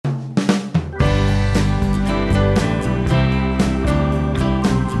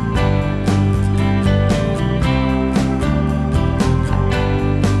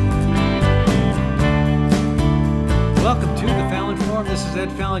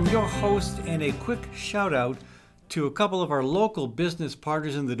Fallon, your host, and a quick shout out to a couple of our local business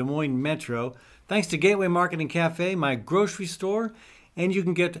partners in the Des Moines Metro. Thanks to Gateway Market and Cafe, my grocery store, and you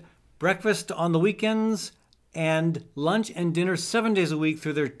can get breakfast on the weekends and lunch and dinner 7 days a week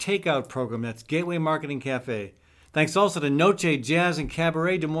through their takeout program. That's Gateway Market and Cafe. Thanks also to Noche Jazz and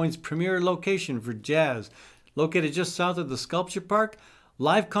Cabaret, Des Moines' premier location for jazz. Located just south of the Sculpture Park,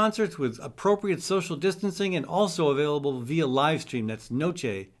 live concerts with appropriate social distancing and also available via live stream. That's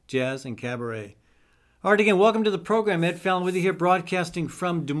Noche Jazz and Cabaret. All right, again, welcome to the program. Ed Fallon with you here, broadcasting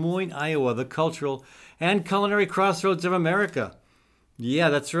from Des Moines, Iowa, the cultural and culinary crossroads of America.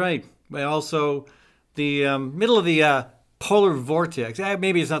 Yeah, that's right. But also the middle of the polar vortex.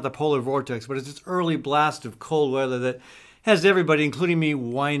 Maybe it's not the polar vortex, but it's this early blast of cold weather that has everybody, including me,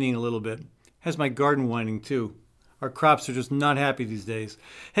 whining a little bit. Has my garden whining too. Our crops are just not happy these days.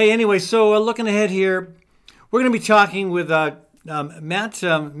 Hey, anyway, so looking ahead here, we're going to be talking with Matt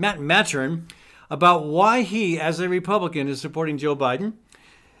Matern about why he, as a Republican, is supporting Joe Biden.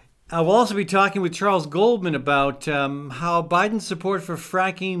 We'll also be talking with Charles Goldman about how Biden's support for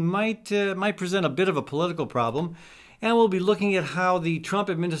fracking might present a bit of a political problem. And we'll be looking at how the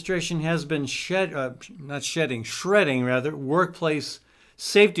Trump administration has been shredding workplace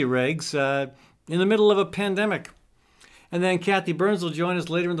safety regs in the middle of a pandemic. And then Kathy Byrnes will join us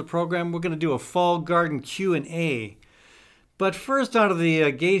later in the program. We're going to do a fall garden Q&A. But first out of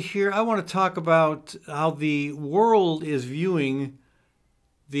the gate here, I want to talk about how the world is viewing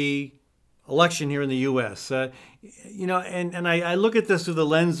the election here in the U.S. I look at this through the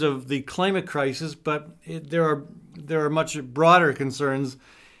lens of the climate crisis, but there are much broader concerns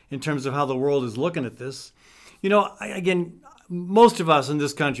in terms of how the world is looking at this. Most of us in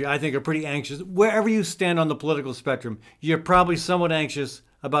this country, I think, are pretty anxious. Wherever you stand on the political spectrum, you're probably somewhat anxious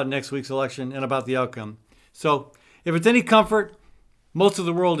about next week's election and about the outcome. So if it's any comfort, most of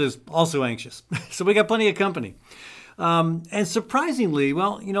the world is also anxious. So we got plenty of company. And surprisingly,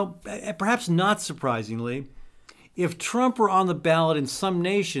 perhaps not surprisingly, if Trump were on the ballot in some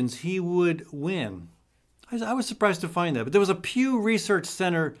nations, he would win. I was surprised to find that. But there was a Pew Research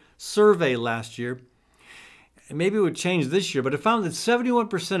Center survey last year, and maybe it would change this year, but it found that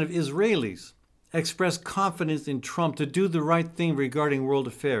 71% of Israelis expressed confidence in Trump to do the right thing regarding world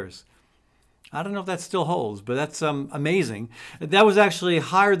affairs. I don't know if that still holds, but that's amazing. That was actually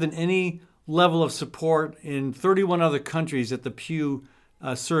higher than any level of support in 31 other countries that the Pew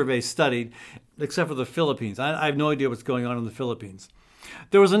survey studied, except for the Philippines. I have no idea what's going on in the Philippines.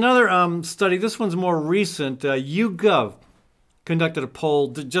 There was another study, this one's more recent, YouGov conducted a poll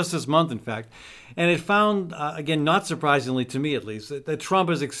just this month, in fact, and it found, again, not surprisingly to me at least, that Trump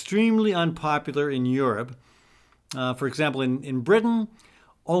is extremely unpopular in Europe. For example, in Britain,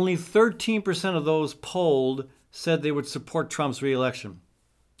 only 13% of those polled said they would support Trump's re-election.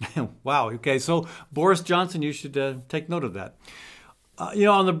 Wow, okay, so Boris Johnson, you should take note of that.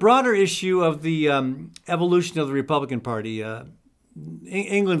 On the broader issue of the evolution of the Republican Party,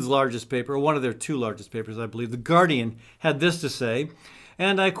 England's largest paper, one of their two largest papers, I believe, The Guardian, had this to say,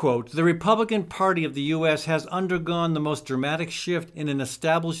 and I quote, "The Republican Party of the U.S. has undergone the most dramatic shift in an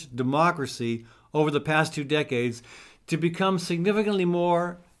established democracy over the past 2 decades to become significantly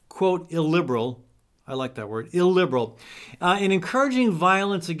more, quote, illiberal," I like that word, illiberal, "in encouraging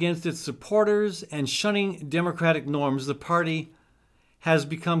violence against its supporters and shunning democratic norms. The party has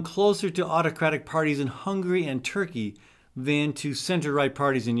become closer to autocratic parties in Hungary and Turkey than to center-right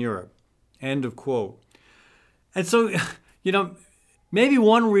parties in Europe," end of quote. And so, maybe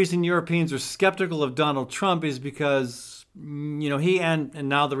one reason Europeans are skeptical of Donald Trump is because, he and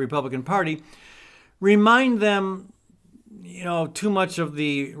now the Republican Party remind them, too much of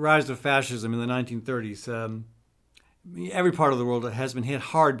the rise of fascism in the 1930s. Every part of the world has been hit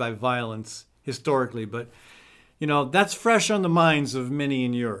hard by violence historically, but, that's fresh on the minds of many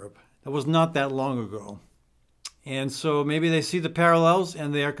in Europe. That was not that long ago. And so maybe they see the parallels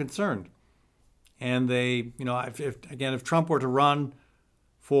and they are concerned. And they, if Trump were to run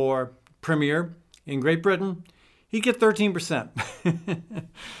for premier in Great Britain, he'd get 13%,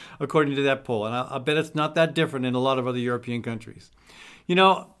 according to that poll. And I'll bet it's not that different in a lot of other European countries. And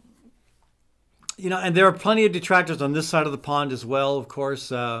there are plenty of detractors on this side of the pond as well, of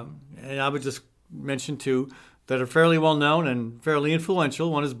course. And I would just mention two that are fairly well known and fairly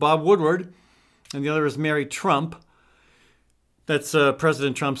influential. One is Bob Woodward, and the other is Mary Trump. That's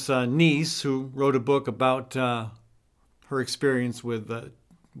President Trump's niece, who wrote a book about her experience with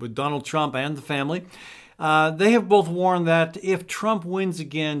Donald Trump and the family. They have both warned that if Trump wins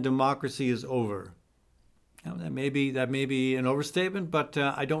again, democracy is over. Now, that may be an overstatement, but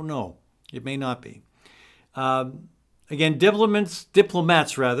I don't know. It may not be. Again,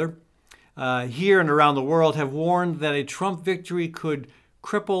 diplomats rather, here and around the world have warned that a Trump victory could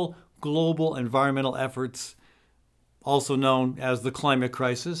cripple global environmental efforts, also known as the climate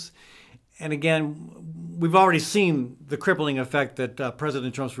crisis. And again, we've already seen the crippling effect that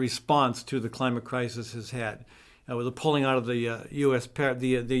President Trump's response to the climate crisis has had, with the pulling out of the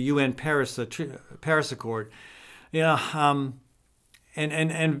UN Paris Accord. And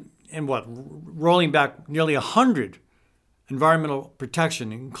what, rolling back nearly 100 environmental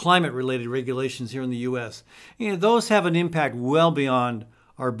protection and climate-related regulations here in the U.S. Those have an impact well beyond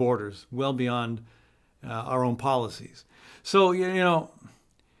our borders, well beyond our own policies. So,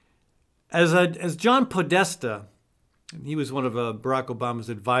 as John Podesta, he was one of Barack Obama's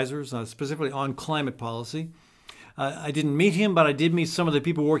advisors, specifically on climate policy. I didn't meet him, but I did meet some of the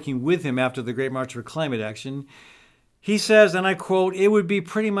people working with him after the Great March for Climate Action. He says, and I quote, "It would be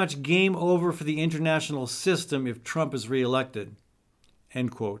pretty much game over for the international system if Trump is reelected,"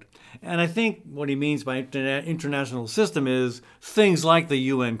 end quote. And I think what he means by international system is things like the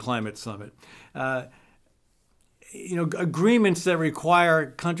UN Climate Summit. Agreements that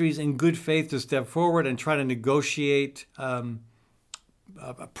require countries in good faith to step forward and try to negotiate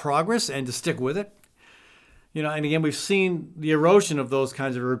progress and to stick with it. And again, we've seen the erosion of those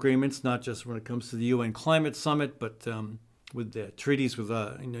kinds of agreements, not just when it comes to the UN Climate Summit, but with the treaties with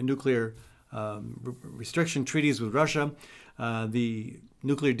nuclear restriction treaties with Russia, the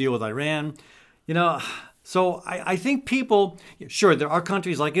nuclear deal with Iran. So I think people, sure, there are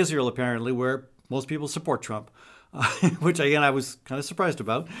countries like Israel, apparently, where most people support Trump, which, again, I was kind of surprised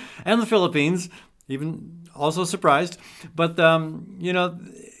about, and the Philippines, even also surprised. But,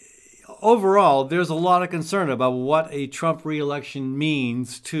 overall, there's a lot of concern about what a Trump re-election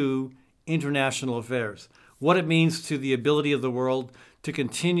means to international affairs, what it means to the ability of the world to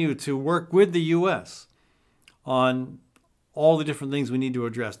continue to work with the U.S. on all the different things we need to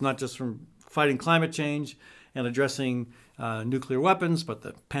address, not just from fighting climate change and addressing nuclear weapons, but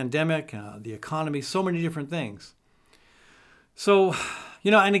the pandemic, the economy, so many different things. So,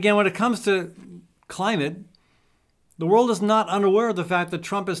 and again, when it comes to climate, the world is not unaware of the fact that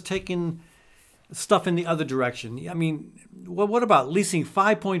Trump has taken stuff in the other direction. I mean, what about leasing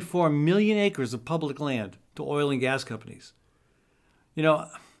 5.4 million acres of public land to oil and gas companies? Joe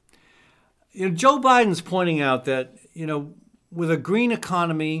Biden's pointing out that, with a green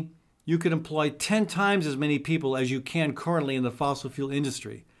economy, you could employ 10 times as many people as you can currently in the fossil fuel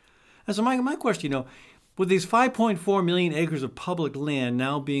industry. And so my question, with these 5.4 million acres of public land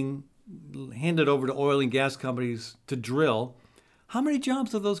now being handed over to oil and gas companies to drill, how many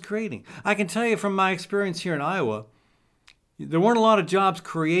jobs are those creating? I can tell you from my experience here in Iowa, there weren't a lot of jobs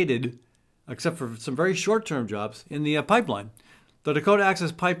created, except for some very short-term jobs, in the pipeline. The Dakota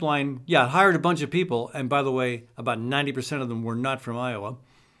Access Pipeline, hired a bunch of people, and by the way, about 90% of them were not from Iowa.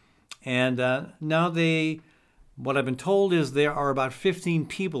 And now what I've been told is there are about 15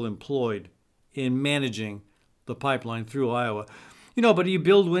 people employed in managing the pipeline through Iowa. But you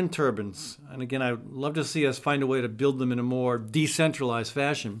build wind turbines, and again, I'd love to see us find a way to build them in a more decentralized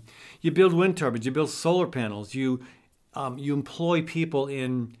fashion. You build wind turbines, you build solar panels, you employ people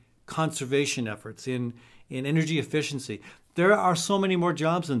in conservation efforts, in energy efficiency. There are so many more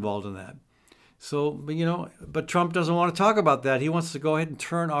jobs involved in that. So, but Trump doesn't want to talk about that. He wants to go ahead and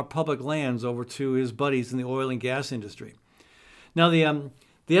turn our public lands over to his buddies in the oil and gas industry. Now, the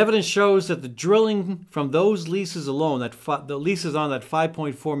evidence shows that the drilling from those leases alone, the leases on that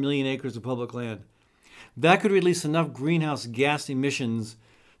 5.4 million acres of public land, that could release enough greenhouse gas emissions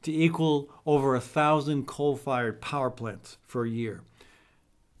to equal over 1,000 coal-fired power plants for a year.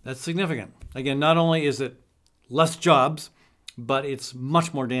 That's significant. Again, not only is it less jobs, but it's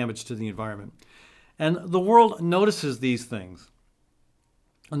much more damage to the environment. And the world notices these things.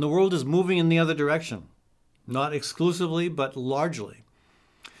 And the world is moving in the other direction. Not exclusively, but largely.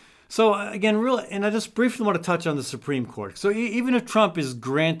 So again, and I just briefly want to touch on the Supreme Court. So even if Trump is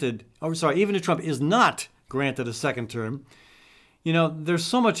not granted a second term, there's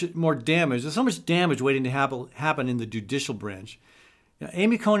so much more damage. There's so much damage waiting to happen in the judicial branch.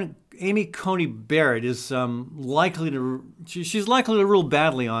 Amy Coney Barrett is likely to rule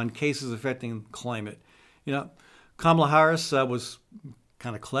badly on cases affecting climate. Kamala Harris was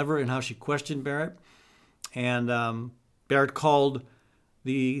kind of clever in how she questioned Barrett, and Barrett called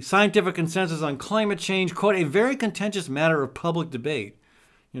the scientific consensus on climate change, quote, a very contentious matter of public debate.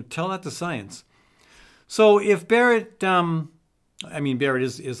 Tell that to science. So if Barrett, Barrett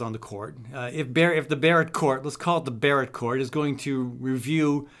is on the court. If the Barrett court, let's call it the Barrett court, is going to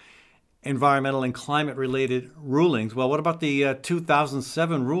review environmental and climate-related rulings, well, what about the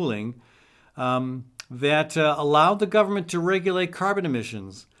 2007 ruling that allowed the government to regulate carbon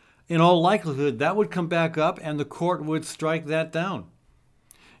emissions. In all likelihood, that would come back up and the court would strike that down.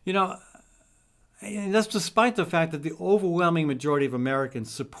 You know, and that's despite the fact that the overwhelming majority of Americans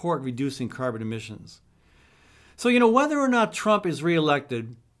support reducing carbon emissions. So, whether or not Trump is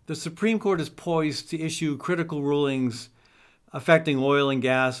reelected, the Supreme Court is poised to issue critical rulings affecting oil and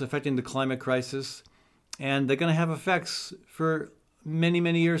gas, affecting the climate crisis, and they're going to have effects for many,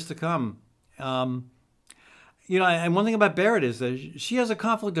 many years to come. And one thing about Barrett is that she has a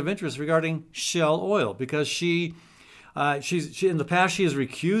conflict of interest regarding Shell Oil because she in the past she has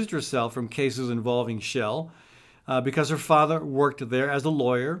recused herself from cases involving Shell because her father worked there as a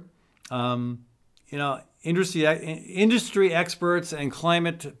lawyer. Industry experts and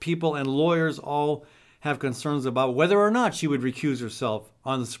climate people and lawyers all have concerns about whether or not she would recuse herself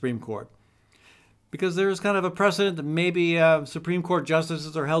on the Supreme Court. Because there's kind of a precedent that maybe Supreme Court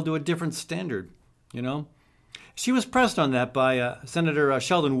justices are held to a different standard, She was pressed on that by Senator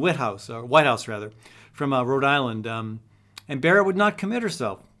Sheldon Whitehouse, from Rhode Island. And Barrett would not commit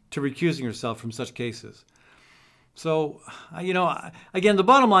herself to recusing herself from such cases. So, again, the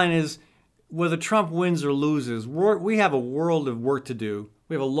bottom line is whether Trump wins or loses, we have a world of work to do.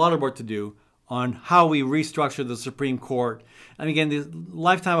 We have a lot of work to do on how we restructure the Supreme Court. And again, the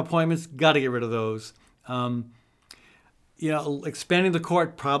lifetime appointments, got to get rid of those. Expanding the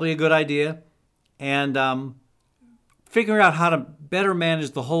court, probably a good idea. And figuring out how to better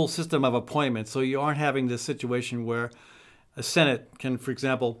manage the whole system of appointments so you aren't having this situation where a Senate can, for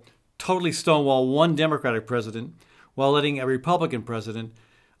example, totally stonewall one Democratic president while letting a Republican president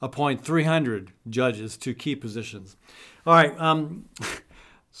appoint 300 judges to key positions. All right.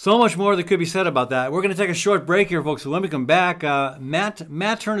 So much more that could be said about that. We're going to take a short break here, folks. So when we come back, Matt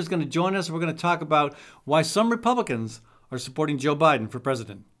Matern is going to join us. We're going to talk about why some Republicans are supporting Joe Biden for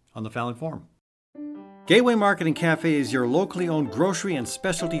president on the Fallon Forum. Gateway Market and Cafe is your locally owned grocery and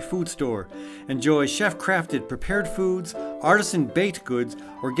specialty food store. Enjoy chef-crafted prepared foods, artisan baked goods,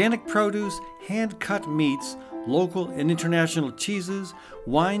 organic produce, hand-cut meats, local and international cheeses,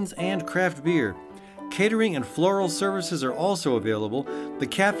 wines, and craft beer. Catering and floral services are also available. The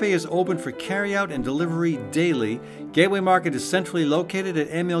cafe is open for carryout and delivery daily. Gateway Market is centrally located at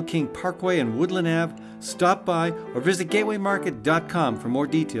ML King Parkway and Woodland Ave. Stop by or visit gatewaymarket.com for more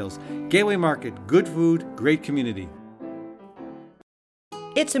details. Gateway Market, good food, great community.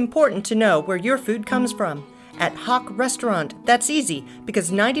 It's important to know where your food comes from. At Hawk Restaurant, that's easy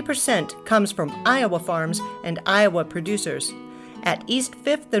because 90% comes from Iowa farms and Iowa producers. At East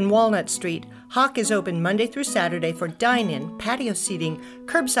 5th and Walnut Street, Hawk is open Monday through Saturday for dine-in, patio seating,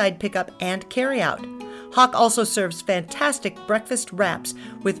 curbside pickup, and carry-out. Hawk also serves fantastic breakfast wraps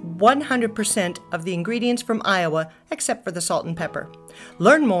with 100% of the ingredients from Iowa except for the salt and pepper.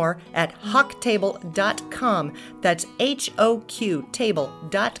 Learn more at hawktable.com. That's HOQ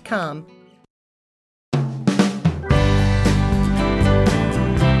table.com.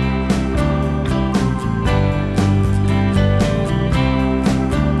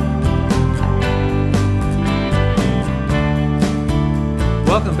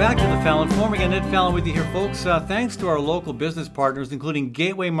 Welcome back to the Fallon Forum. Again, Ed Fallon with you here, folks. Thanks to our local business partners, including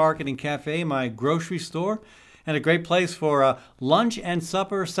Gateway Market and Cafe, my grocery store, and a great place for lunch and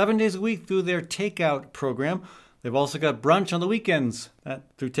supper 7 days a week through their takeout program. They've also got brunch on the weekends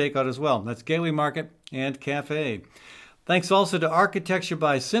through takeout as well. That's Gateway Market and Cafe. Thanks also to Architecture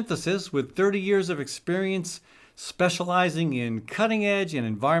by Synthesis, with 30 years of experience specializing in cutting-edge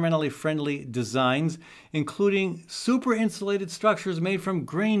and environmentally friendly designs, including super insulated structures made from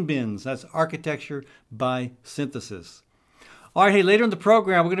grain bins. That's Architecture by Synthesis. All right, hey, later in the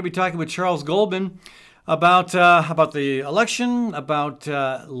program, we're going to be talking with Charles Goldman about the election, about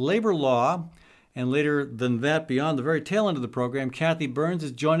labor law, and later than that, beyond the very tail end of the program, Kathy Byrnes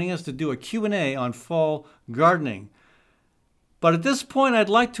is joining us to do a Q&A on fall gardening. But at this point, I'd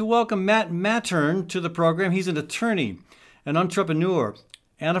like to welcome Matt Matern to the program. He's an attorney, an entrepreneur,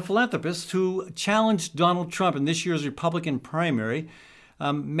 and a philanthropist who challenged Donald Trump in this year's Republican primary.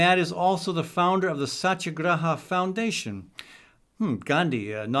 Matt is also the founder of the Satyagraha Foundation. Gandhi,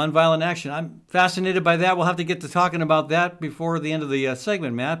 nonviolent action. I'm fascinated by that. We'll have to get to talking about that before the end of the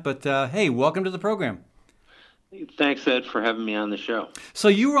segment, Matt. But hey, welcome to the program. Thanks, Ed, for having me on the show. So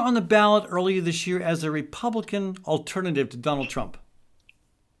you were on the ballot earlier this year as a Republican alternative to Donald Trump.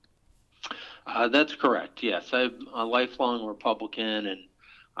 That's correct, yes. I'm a lifelong Republican, and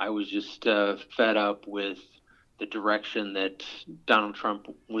I was just fed up with the direction that Donald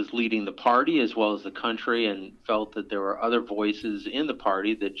Trump was leading the party as well as the country, and felt that there were other voices in the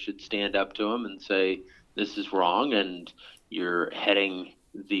party that should stand up to him and say, this is wrong, and you're heading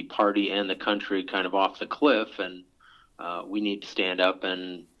the party and the country kind of off the cliff, and we need to stand up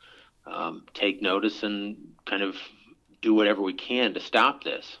and take notice and kind of do whatever we can to stop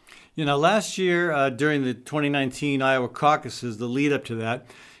this. Last year during the 2019 Iowa caucuses, the lead up to that,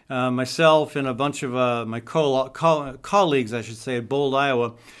 myself and a bunch of my colleagues, I should say, at Bold,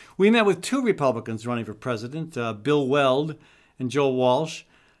 Iowa, we met with two Republicans running for president, Bill Weld and Joe Walsh.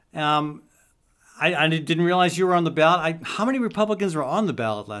 I didn't realize you were on the ballot. How many Republicans were on the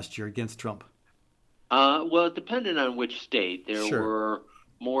ballot last year against Trump? Well, it depended on which state. There Sure. were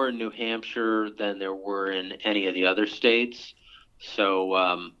more in New Hampshire than there were in any of the other states.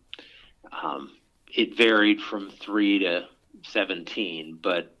 So it varied from 3 to 17,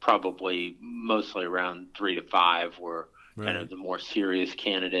 but probably mostly around 3 to 5 were kind of the more serious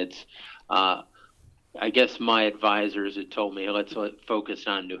candidates. I guess my advisors had told me, let's focus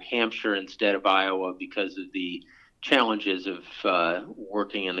on New Hampshire instead of Iowa because of the challenges of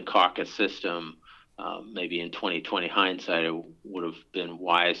working in the caucus system. Maybe in 2020 hindsight, it would have been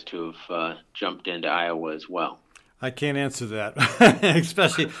wise to have jumped into Iowa as well. I can't answer that,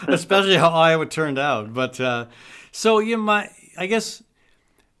 especially how Iowa turned out. But I guess,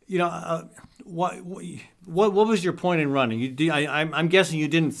 what was your point in running? I'm guessing you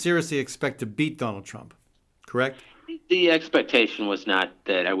didn't seriously expect to beat Donald Trump, correct? The expectation was not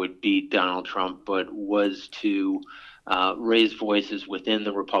that I would beat Donald Trump, but was to raise voices within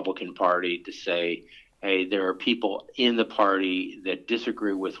the Republican Party to say, hey, there are people in the party that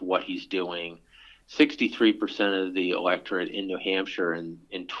disagree with what he's doing. 63% of the electorate in New Hampshire in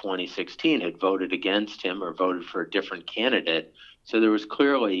 2016 had voted against him or voted for a different candidate. So there was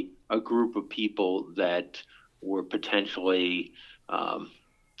clearly a group of people that were potentially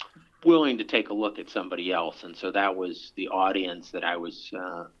willing to take a look at somebody else. And so that was the audience that I was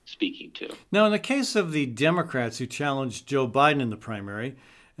speaking to. Now, in the case of the Democrats who challenged Joe Biden in the primary,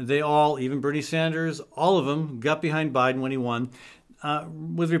 they all, even Bernie Sanders, all of them got behind Biden when he won.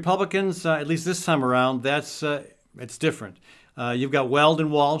 With Republicans, at least this time around, it's different. You've got Weld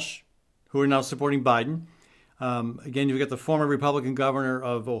and Walsh, who are now supporting Biden. Again, you've got the former Republican governor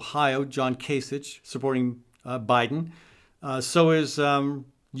of Ohio, John Kasich, supporting Biden. So is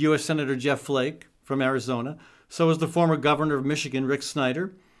U.S. Senator Jeff Flake from Arizona. So is the former governor of Michigan, Rick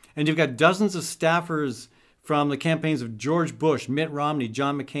Snyder. And you've got dozens of staffers from the campaigns of George Bush, Mitt Romney,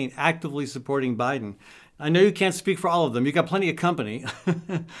 John McCain, actively supporting Biden. I know you can't speak for all of them. You've got plenty of company.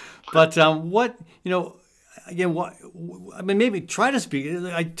 But maybe try to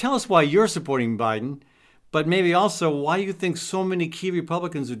speak. Tell us why you're supporting Biden, but maybe also why you think so many key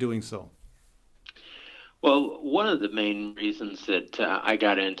Republicans are doing so. Well, one of the main reasons that I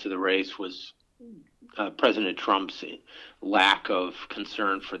got into the race was President Trump's lack of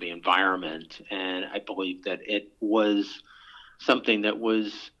concern for the environment. And I believe that it was something that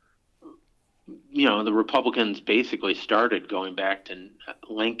was, the Republicans basically started going back to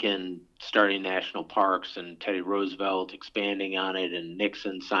Lincoln starting national parks and Teddy Roosevelt expanding on it and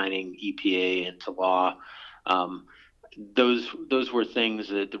Nixon signing EPA into law. Those were things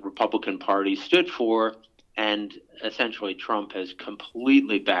that the Republican Party stood for. And essentially, Trump has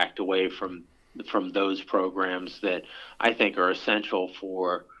completely backed away from those programs that I think are essential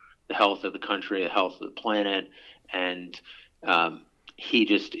for the health of the country, the health of the planet. And he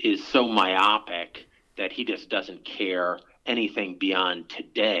just is so myopic that he just doesn't care anything beyond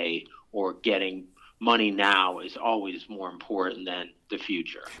today, or getting money now is always more important than the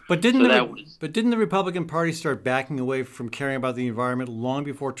future. But didn't the Republican Party start backing away from caring about the environment long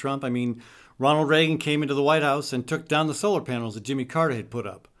before Trump? I mean, Ronald Reagan came into the White House and took down the solar panels that Jimmy Carter had put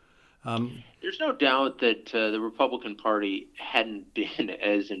up. There's no doubt that the Republican Party hadn't been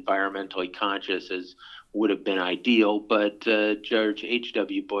as environmentally conscious as would have been ideal, but George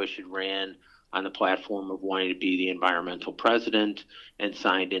H.W. Bush had ran on the platform of wanting to be the environmental president and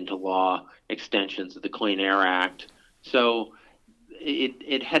signed into law extensions of the Clean Air Act. So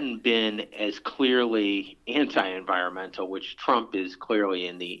it hadn't been as clearly anti-environmental, which Trump is clearly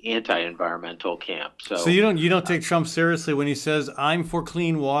in the anti-environmental camp. So you don't take Trump seriously when he says, I'm for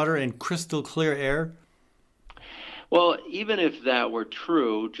clean water and crystal clear air? Well, even if that were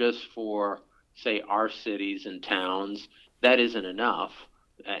true, just for, say, our cities and towns, that isn't enough.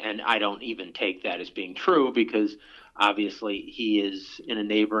 And I don't even take that as being true, because obviously he is in a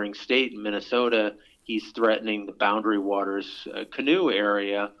neighboring state in Minnesota. He's threatening the Boundary Waters canoe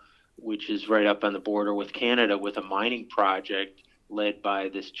area, which is right up on the border with Canada, with a mining project led by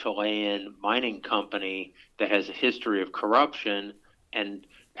this Chilean mining company that has a history of corruption and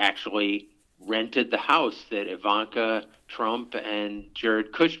actually rented the house that Ivanka Trump and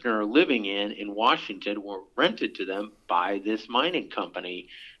Jared Kushner are living in Washington, were rented to them by this mining company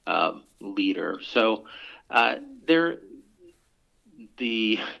leader. So there,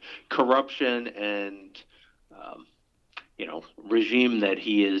 the corruption and regime that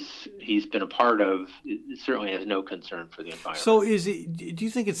he's been a part of, it certainly has no concern for the environment. So do you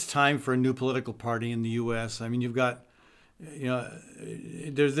think it's time for a new political party in the U.S.? I mean, you've got,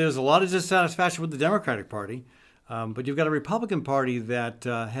 there's a lot of dissatisfaction with the Democratic Party, but you've got a Republican Party that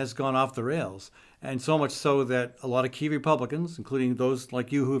has gone off the rails, and so much so that a lot of key Republicans, including those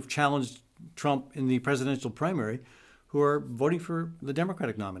like you who have challenged Trump in the presidential primary, who are voting for the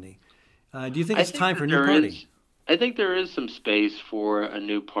Democratic nominee. Do you think it's time for a new party? I think there is some space for a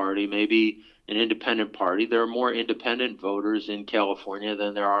new party, maybe an independent party. There are more independent voters in California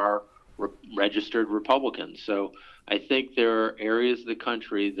than there are registered Republicans. So I think there are areas of the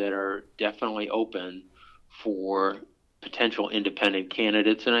country that are definitely open for potential independent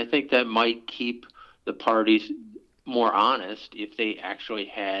candidates. And I think that might keep the parties more honest if they actually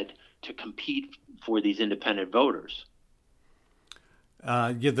had to compete for these independent voters.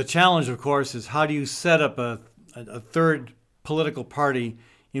 The challenge, of course, is how do you set up a third political party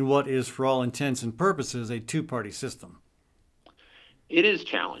in what is, for all intents and purposes, a two-party system? It is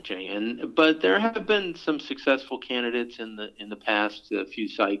challenging, but there have been some successful candidates in the past few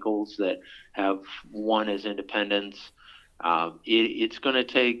cycles that have won as independents. It's going to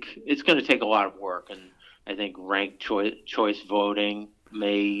take a lot of work, and I think ranked choice voting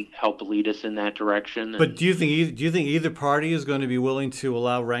may help lead us in that direction. But do you think either party is going to be willing to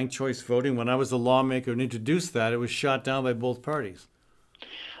allow ranked choice voting? When I was the lawmaker and introduced that, it was shot down by both parties.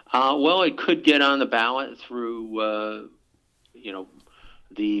 Well, it could get on the ballot through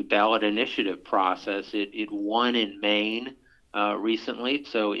the ballot initiative process. It won in Maine recently,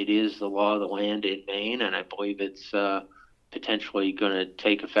 so it is the law of the land in Maine, and I believe it's potentially going to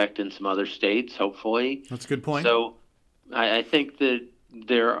take effect in some other states, hopefully. That's a good point. So I think that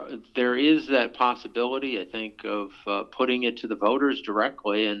there is that possibility, I think, of putting it to the voters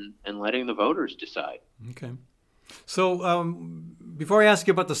directly and letting the voters decide. Okay. So before I ask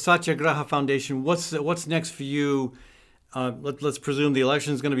you about the Satyagraha Foundation, what's next for you? Let's presume the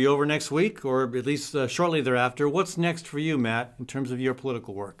election is going to be over next week, or at least shortly thereafter. What's next for you, Matt, in terms of your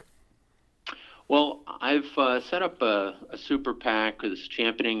political work? Well, I've set up a super PAC that's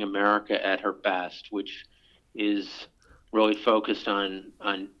Championing America at Her Best, which is really focused on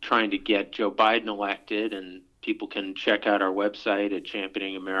trying to get Joe Biden elected, and people can check out our website at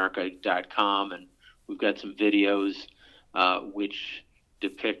championingamerica.com, and we've got some videos which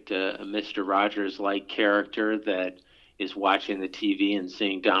depict a Mr. Rogers-like character that is watching the TV and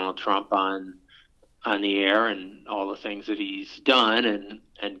seeing Donald Trump on the air and all the things that he's done,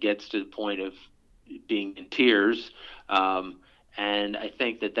 and gets to the point of being in tears. And I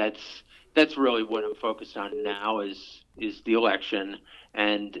think that's really what I'm focused on now is the election,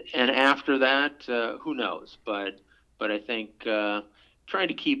 and after that, who knows? But I think trying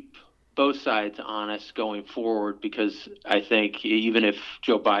to keep both sides honest going forward, because I think even if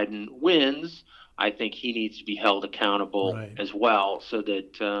Joe Biden wins, I think he needs to be held accountable as well, so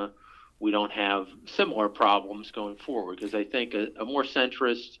that we don't have similar problems going forward. Because I think a more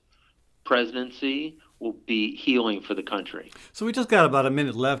centrist presidency will be healing for the country. So we just got about a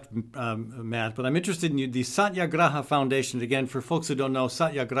minute left, Matt, but I'm interested in the Satyagraha Foundation. Again, for folks who don't know,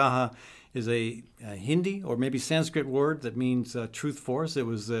 Satyagraha is a Hindi or maybe Sanskrit word that means truth force. It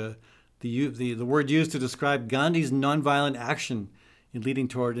was the word used to describe Gandhi's nonviolent action in leading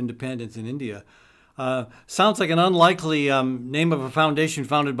toward independence in India. Sounds like an unlikely name of a foundation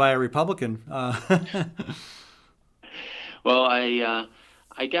founded by a Republican. Well,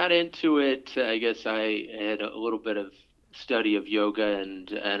 I got into it. I guess I had a little bit of study of yoga,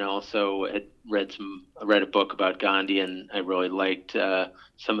 and also had read a book about Gandhi, and I really liked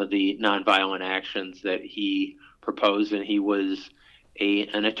some of the nonviolent actions that he proposed. And he was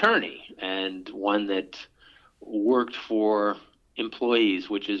an attorney, and one that worked for employees,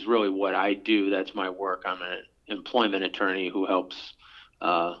 which is really what I do. That's my work. I'm an employment attorney who helps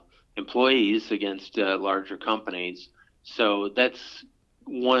employees against larger companies. So that's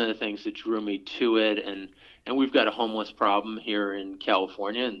one of the things that drew me to it. And we've got a homeless problem here in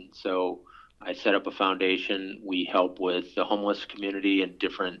California, and so I set up a foundation. We help with the homeless community and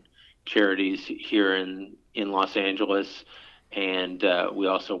different charities here in Los Angeles, and we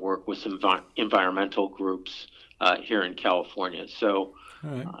also work with some environmental groups here in California. So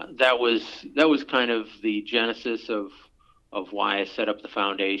that was kind of the genesis of why I set up the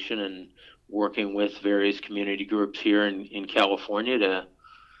foundation, and working with various community groups here in California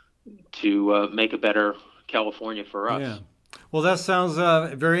make a better California for us. Yeah. Well, that sounds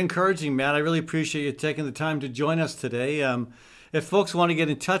very encouraging, Matt. I really appreciate you taking the time to join us today. If folks want to get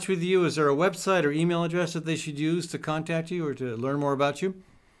in touch with you, is there a website or email address that they should use to contact you or to learn more about you?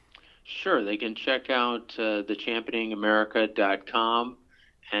 Sure, they can check out thechampioningamerica.com,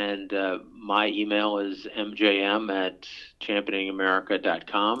 and my email is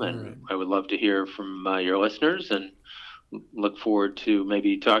mjm@championingamerica.com, and right. I would love to hear from your listeners and look forward to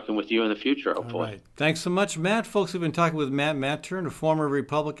maybe talking with you in the future, hopefully. All right. Thanks so much, Matt. Folks, we've been talking with Matt Matern, a former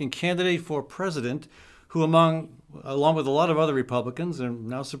Republican candidate for president, who along with a lot of other Republicans, are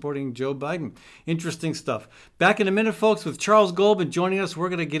now supporting Joe Biden. Interesting stuff. Back in a minute, folks, with Charles Goldman joining us. We're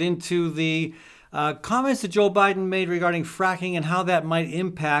going to get into the comments that Joe Biden made regarding fracking and how that might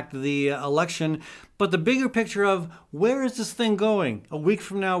impact the election. But the bigger picture of where is this thing going? A week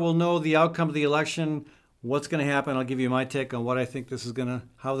from now, we'll know the outcome of the election. What's going to happen? I'll give you my take on what I think how this is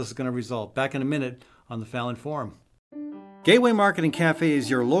going to result. Back in a minute on the Fallon Forum. Gateway Market and Cafe is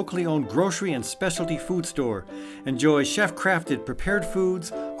your locally owned grocery and specialty food store. Enjoy chef-crafted prepared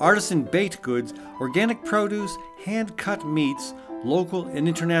foods, artisan baked goods, organic produce, hand-cut meats, local and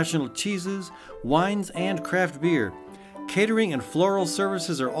international cheeses, wines, and craft beer. Catering and floral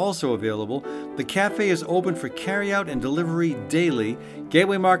services are also available. The cafe is open for carryout and delivery daily.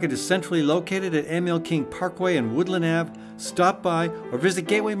 Gateway Market is centrally located at M.L. King Parkway and Woodland Ave. Stop by or visit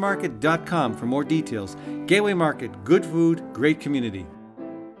gatewaymarket.com for more details. Gateway Market, good food, great community.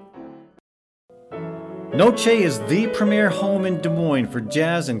 Noche is the premier home in Des Moines for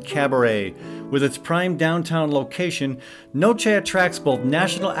jazz and cabaret. With its prime downtown location, Noche attracts both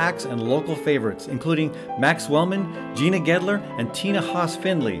national acts and local favorites, including Max Wellman, Gina Gedler, and Tina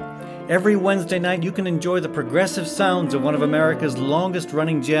Haas-Findlay. Every Wednesday night, you can enjoy the progressive sounds of one of America's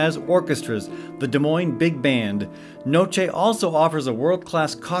longest-running jazz orchestras, the Des Moines Big Band. Noche also offers a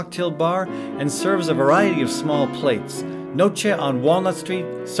world-class cocktail bar and serves a variety of small plates. Noche on Walnut Street,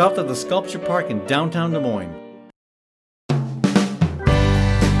 south of the Sculpture Park in downtown Des Moines.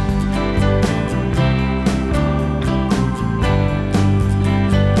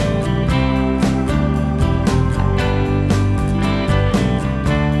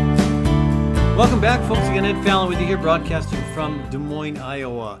 Welcome back, folks. Again, Ed Fallon with you here, broadcasting from Des Moines,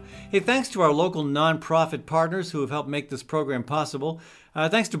 Iowa. Hey, thanks to our local nonprofit partners who have helped make this program possible.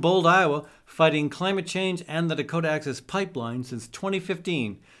 Thanks to Bold, Iowa, fighting climate change and the Dakota Access Pipeline since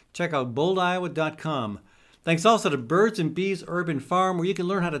 2015. Check out boldiowa.com. Thanks also to Birds and Bees Urban Farm, where you can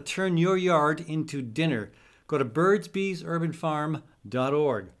learn how to turn your yard into dinner. Go to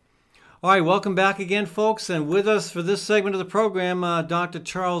birdsbeesurbanfarm.org. All right, welcome back again, folks. And with us for this segment of the program, Dr.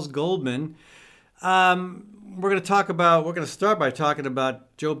 Charles Goldman. We're going to start by talking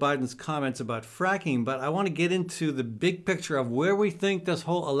about Joe Biden's comments about fracking, but I want to get into the big picture of where we think this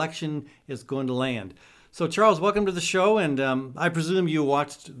whole election is going to land. So, Charles, welcome to the show, and I presume you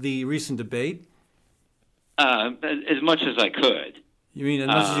watched the recent debate. As much as I could. You mean as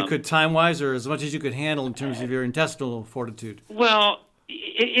much as you could time-wise, or as much as you could handle in terms of your intestinal fortitude? Well,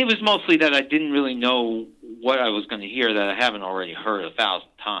 it was mostly that I didn't really know what I was going to hear that I haven't already heard 1,000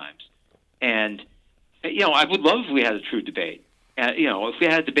 times. And, I would love if we had a true debate. If we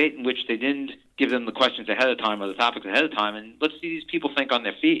had a debate in which they didn't give them the questions ahead of time or the topics ahead of time, and let's see these people think on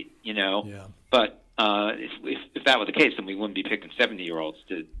their feet, Yeah. But if that were the case, then we wouldn't be picking 70-year-olds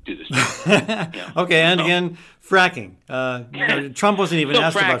to do this. Okay, and again, fracking. Trump wasn't even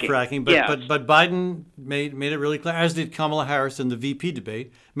asked about fracking, but Biden made it really clear, as did Kamala Harris in the VP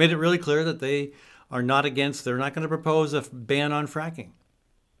debate, made it really clear that they're not going to propose a ban on fracking.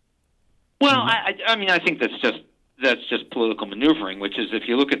 Well, I think that's just political maneuvering, which is if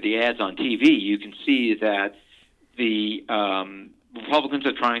you look at the ads on TV, you can see that the Republicans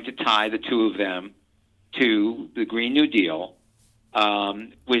are trying to tie the two of them to the Green New Deal,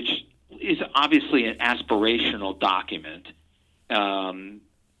 which is obviously an aspirational document, and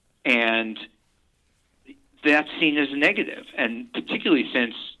that's seen as a negative, and particularly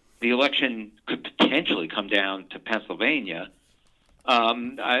since the election could potentially come down to Pennsylvania.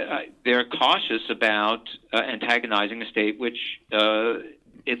 They're cautious about antagonizing a state which,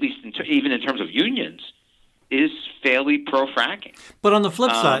 at least even in terms of unions, is fairly pro-fracking. But on the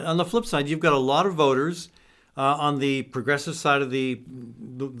flip side, you've got a lot of voters on the progressive side of the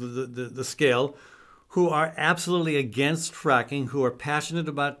scale who are absolutely against fracking, who are passionate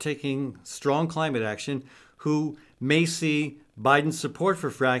about taking strong climate action, who may see Biden's support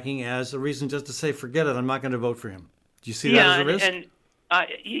for fracking as a reason just to say, forget it, I'm not going to vote for him. Do you see that as a risk?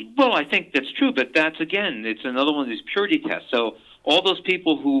 Well, I think that's true, but it's another one of these purity tests. So all those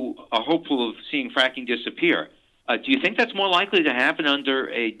people who are hopeful of seeing fracking disappear, Do you think that's more likely to happen under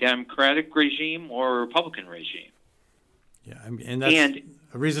a Democratic regime or a Republican regime? Yeah, and that's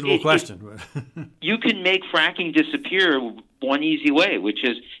a reasonable question. You can make fracking disappear one easy way, which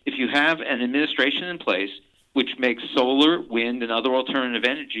is if you have an administration in place which makes solar, wind, and other alternative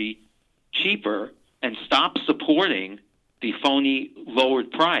energy cheaper and stops supporting the phony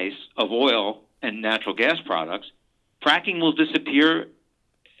lowered price of oil and natural gas products, fracking will disappear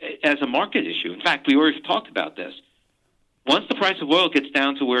as a market issue. In fact, we already talked about this. Once the price of oil gets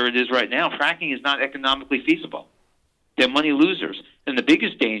down to where it is right now, fracking is not economically feasible. They're money losers. And the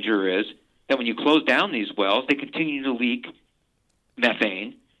biggest danger is that when you close down these wells, they continue to leak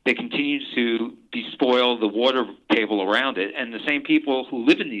methane. They continue to despoil the water table around it. And the same people who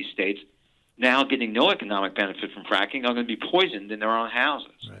live in these states now getting no economic benefit from fracking are going to be poisoned in their own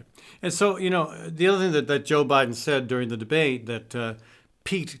houses. Right. And so, the other thing that Joe Biden said during the debate that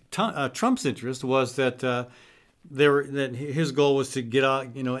piqued Trump's interest was that that his goal was to get out,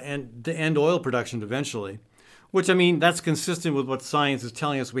 and to end oil production eventually, which, that's consistent with what science is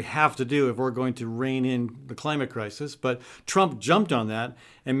telling us we have to do if we're going to rein in the climate crisis. But Trump jumped on that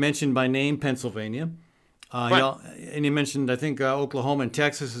and mentioned by name Pennsylvania. Right. And he mentioned, I think, Oklahoma and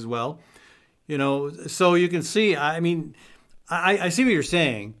Texas as well. So you can see, I see what you're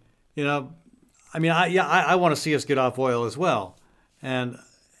saying. I want to see us get off oil as well. And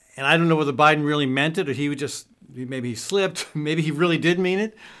I don't know whether Biden really meant it or maybe he slipped, maybe he really did mean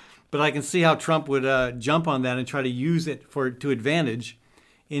it. But I can see how Trump would jump on that and try to use it to advantage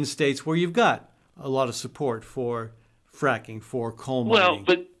in states where you've got a lot of support for fracking, for coal mining.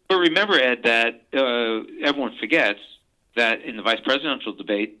 Well, but remember, Ed, that everyone forgets that in the vice presidential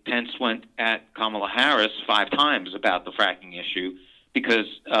debate, Pence went at Kamala Harris 5 times about the fracking issue because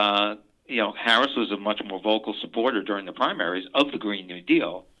Harris was a much more vocal supporter during the primaries of the Green New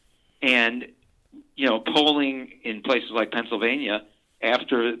Deal, and polling in places like Pennsylvania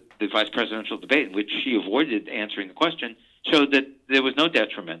after the vice presidential debate, in which she avoided answering the question, showed that there was no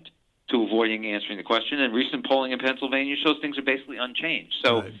detriment to avoiding answering the question. And recent polling in Pennsylvania shows things are basically unchanged.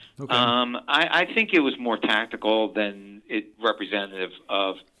 So right. Okay. I think it was more tactical than it representative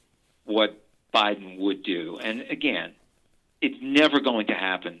of what Biden would do. And again, it's never going to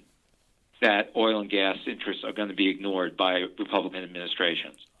happen that oil and gas interests are going to be ignored by Republican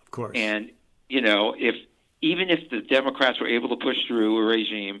administrations. Of course. And, even if the Democrats were able to push through a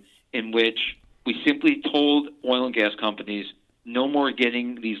regime in which we simply told oil and gas companies no more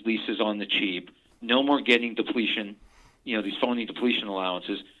getting these leases on the cheap, no more getting depletion, these phony depletion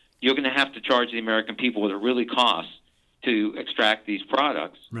allowances, you're going to have to charge the American people what it really costs to extract these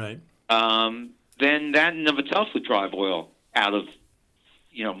products. Right. Then that in of itself would drive oil out of,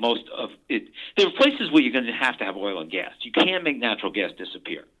 most of it. There are places where you're going to have oil and gas. You can't make natural gas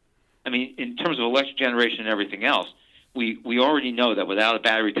disappear. In terms of electric generation and everything else, we already know that without a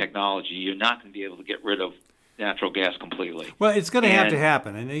battery technology, you're not going to be able to get rid of natural gas completely. Well, it's going to have to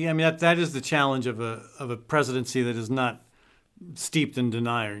happen, and that is the challenge of a presidency that is not steeped in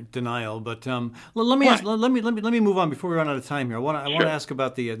denial. But let me move on before we run out of time here. I want to ask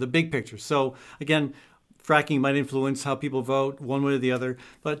about the big picture. So again, fracking might influence how people vote one way or the other,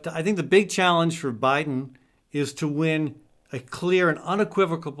 but I think the big challenge for Biden is to win a clear and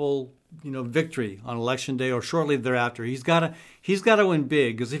unequivocal, victory on Election Day or shortly thereafter. He's got to win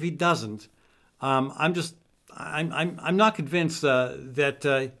big, because if he doesn't, I'm not convinced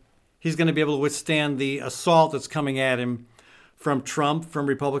that he's going to be able to withstand the assault that's coming at him from Trump, from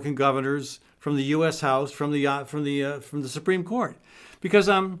Republican governors, from the U.S. House, from the Supreme Court. Because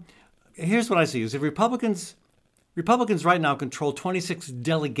here's what I see: is if Republicans right now control 26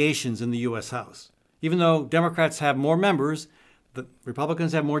 delegations in the U.S. House. Even though Democrats have more members, the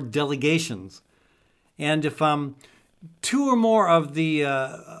Republicans have more delegations. And if 2 or more of the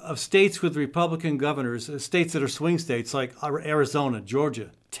of states with Republican governors, states that are swing states like Arizona,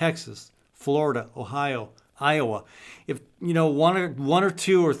 Georgia, Texas, Florida, Ohio, Iowa, if one or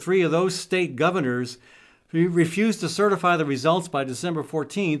 2 or 3 of those state governors refuse to certify the results by December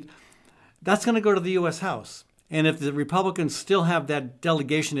 14th, that's going to go to the U.S. House. And if the Republicans still have that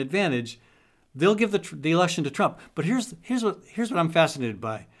delegation advantage, they'll give the election to Trump. But here's what I'm fascinated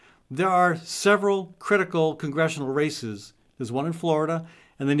by. There are several critical congressional races. There's one in Florida,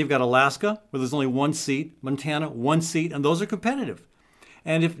 and then you've got Alaska, where there's only 1 seat, Montana, 1 seat, and those are competitive.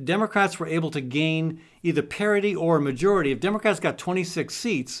 And if Democrats were able to gain either parity or a majority, if Democrats got 26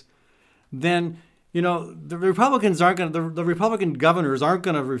 seats, then the Republicans the Republican governors aren't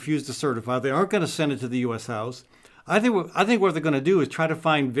going to refuse to certify. They aren't going to send it to the U.S. House. I think what they're going to do is try to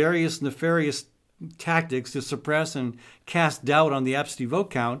find various nefarious tactics to suppress and cast doubt on the absentee vote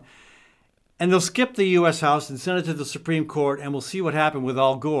count. And they'll skip the U.S. House and send it to the Supreme Court, and we'll see what happened with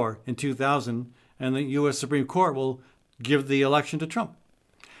Al Gore in 2000, and the U.S. Supreme Court will give the election to Trump.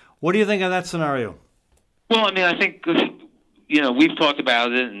 What do you think of that scenario? Well, I mean, I think, we've talked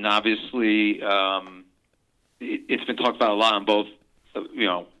about it, and obviously it's been talked about a lot on both,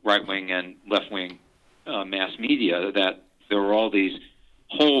 right-wing and left-wing mass media, that there are all these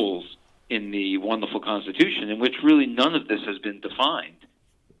holes in the wonderful Constitution in which really none of this has been defined,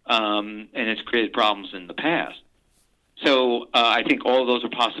 and it's created problems in the past. So I think all of those are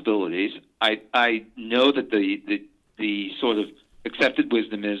possibilities. I know that the sort of accepted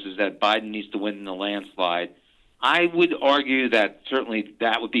wisdom is that Biden needs to win in a landslide. I would argue that certainly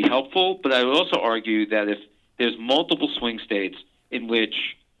that would be helpful, but I would also argue that if there's multiple swing states in which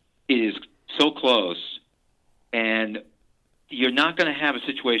it is so close, and you're not going to have a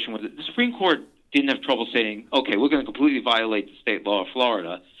situation where the Supreme Court didn't have trouble saying, okay, we're going to completely violate the state law of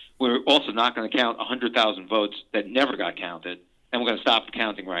Florida. We're also not going to count 100,000 votes that never got counted, and we're going to stop the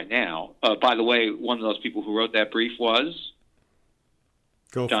counting right now. By the way, one of those people who wrote that brief was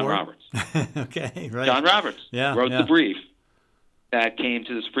John Roberts. Okay, right. John Roberts wrote the brief that came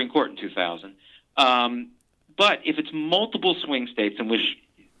to the Supreme Court in 2000. But if it's multiple swing states in which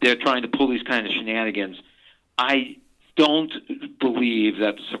they're trying to pull these kind of shenanigans, I don't believe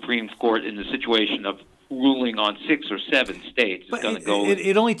that the Supreme Court, in the situation of ruling on 6 or 7 states, is going to go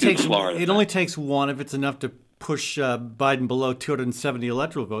it only takes Florida. It only takes one if it's enough to push Biden below 270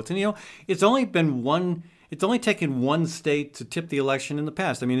 electoral votes. And it's only been one. It's only taken one state to tip the election in the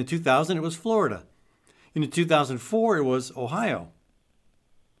past. I mean, in 2000 it was Florida. In 2004 it was Ohio.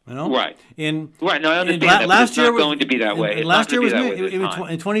 Right. Right. No, I understand that. Last year it's not going to be that way. And last year in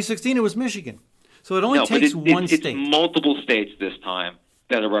 2016 it was Michigan. So it only takes one state. It's multiple states this time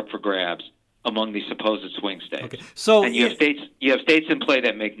that are up for grabs among the supposed swing states. Okay. So and you have states in play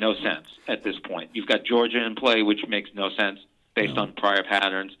that make no sense at this point. You've got Georgia in play, which makes no sense based on prior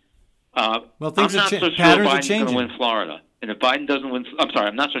patterns. Well, things I'm not so sure Biden's going to win Florida. And if Biden doesn't win,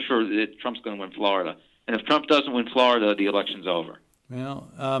 I'm not so sure that Trump's going to win Florida. And if Trump doesn't win Florida, the election's over. Well,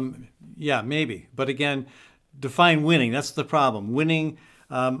 yeah, maybe. But again, define winning. That's the problem. Winning.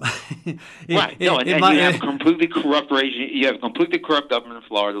 Right. You have a completely corrupt regime. You have a completely corrupt government in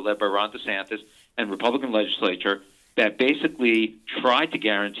Florida led by Ron DeSantis and Republican legislature that basically tried to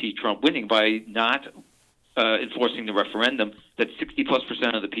guarantee Trump winning by not enforcing the referendum that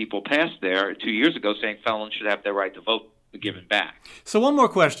 60+% of the people passed there 2 years ago, saying felons should have their right to vote given back. So one more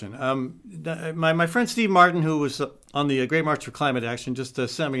question. My friend Steve Martin, who was on the Great March for Climate Action, just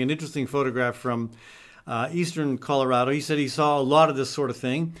sent me an interesting photograph from eastern Colorado. He said he saw a lot of this sort of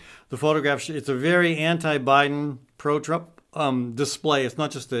thing. The photograph, it's a very anti-Biden, pro-Trump display. It's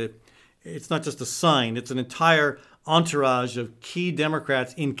not just a sign. It's an entire entourage of key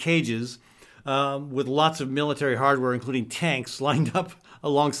Democrats in cages with lots of military hardware, including tanks, lined up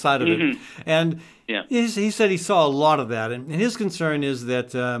alongside of it. And he said he saw a lot of that. And his concern is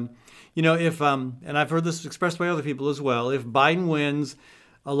that, if, and I've heard this expressed by other people as well, if Biden wins,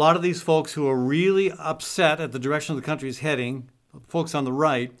 a lot of these folks who are really upset at the direction the country is heading, folks on the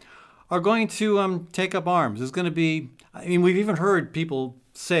right, are going to take up arms. There's going to be, we've even heard people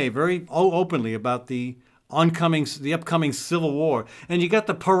say very openly about the upcoming Civil War. And you got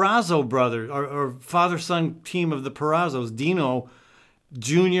the Perazzo brothers, or father-son team of the Perazzos, Dino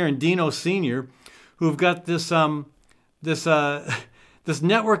Jr. and Dino Sr., who've got this this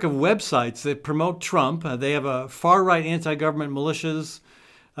network of websites that promote Trump. They have a far-right anti-government militias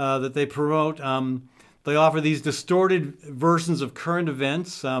that they promote. They offer these distorted versions of current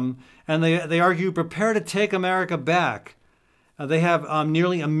events, and they argue, prepare to take America back. They have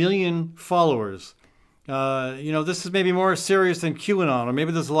nearly 1 million followers. This is maybe more serious than QAnon, or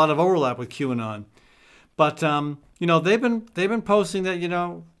maybe there's a lot of overlap with QAnon. But they've been posting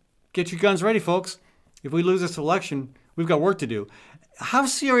that get your guns ready, folks. If we lose this election, we've got work to do. How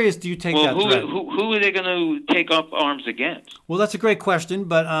serious do you take that threat? Who are they going to take up arms against? Well, that's a great question,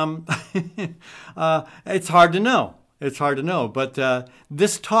 but it's hard to know. It's hard to know. But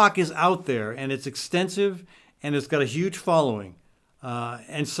this talk is out there, and it's extensive, and it's got a huge following.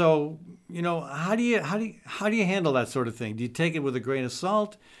 And so, how do you handle that sort of thing? Do you take it with a grain of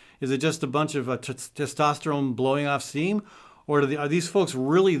salt? Is it just a bunch of testosterone blowing off steam? Or are these folks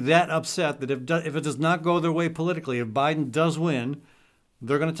really that upset that if it does not go their way politically, if Biden does win,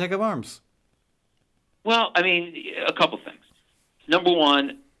 they're going to take up arms? Well, a couple things. Number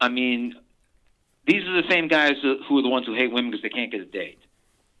one, these are the same guys who are the ones who hate women because they can't get a date.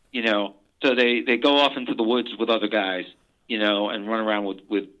 So they go off into the woods with other guys, and run around with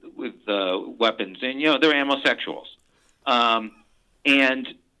weapons. And, they're homosexuals. And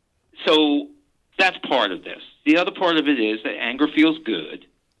So that's part of this. The other part of it is that anger feels good,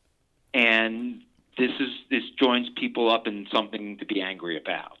 and this joins people up in something to be angry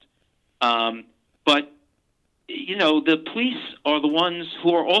about. But the police are the ones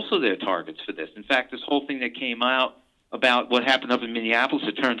who are also their targets for this. In fact, this whole thing that came out about what happened up in Minneapolis,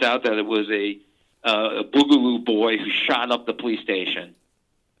 it turns out that it was a boogaloo boy who shot up the police station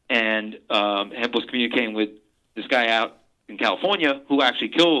and was communicating with this guy out in California who actually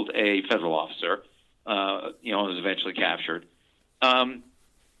killed a federal officer, and was eventually captured.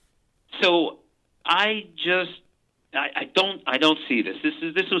 So I don't see this.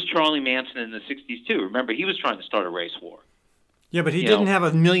 This was Charlie Manson in the 60s too. Remember, he was trying to start a race war. Yeah, but he didn't have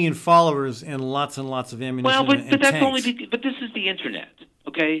 1 million followers and lots of ammunition. Well, but that's tanks. but this is the internet.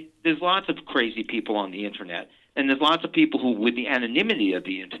 Okay, there's lots of crazy people on the internet, and there's lots of people who, with the anonymity of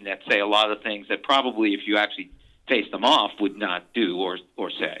the internet, say a lot of things that probably, if you actually face them off, would not do or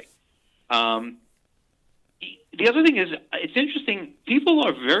say. The other thing is, it's interesting. People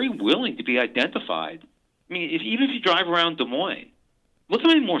are very willing to be identified. I mean, even if you drive around Des Moines, look how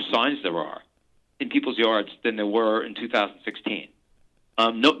many more signs there are in people's yards than there were in 2016.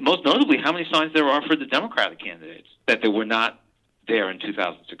 Most notably, how many signs there are for the Democratic candidates that there were not there in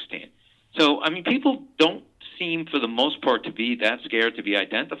 2016. So, I mean, people don't seem, for the most part, to be that scared to be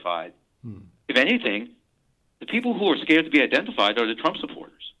identified. If anything, the people who are scared to be identified are the Trump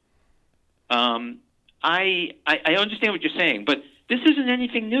supporters. I understand what you're saying, but this isn't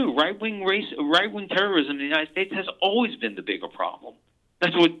anything new. Right-wing terrorism in the United States has always been the bigger problem.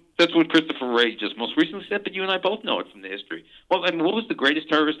 That's what Christopher Wray just most recently said, but you and I both know it from the history. Well, I mean, what was the greatest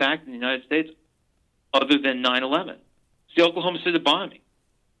terrorist act in the United States other than 9/11? It's the Oklahoma City bombing,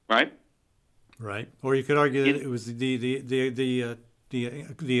 right? Right. Or you could argue that it was the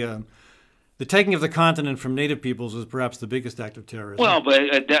taking of the continent from native peoples was perhaps the biggest act of terrorism. Well, but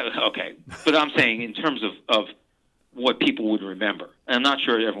okay. But I'm saying in terms of what people would remember. And I'm not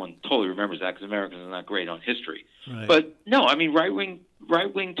sure everyone totally remembers that because Americans are not great on history. Right. But no, I mean,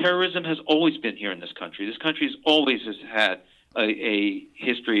 right-wing terrorism has always been here in this country. This country has always had a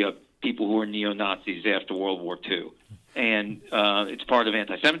history of people who were neo-Nazis after World War II. And it's part of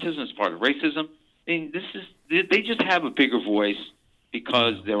anti-Semitism, it's part of racism. I mean, they just have a bigger voice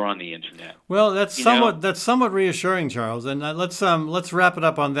because they're on the internet. Well, that's somewhat reassuring, Charles. And let's wrap it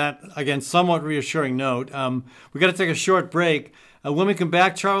up on that again, somewhat reassuring note. We got to take a short break. When we come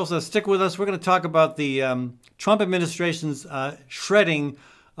back, Charles, stick with us. We're going to talk about the Trump administration's shredding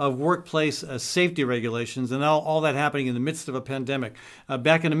of workplace safety regulations and all that happening in the midst of a pandemic.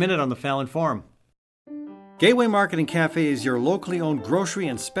 Back in a minute on the Fallon Forum. Gateway Market and Cafe is your locally owned grocery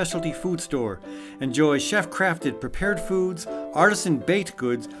and specialty food store. Enjoy chef-crafted prepared foods, artisan baked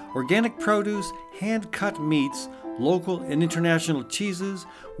goods, organic produce, hand-cut meats, local and international cheeses,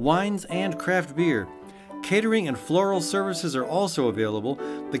 wines, and craft beer. Catering and floral services are also available.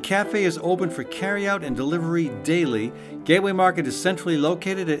 The cafe is open for carryout and delivery daily. Gateway Market is centrally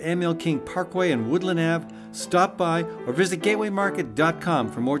located at ML King Parkway and Woodland Ave. Stop by or visit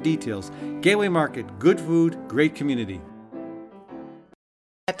gatewaymarket.com for more details. Gateway Market, good food, great community.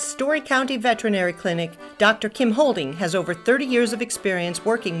 At Story County Veterinary Clinic, Dr. Kim Holding has over 30 years of experience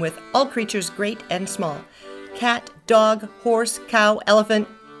working with all creatures great and small. Cat, dog, horse, cow, elephant.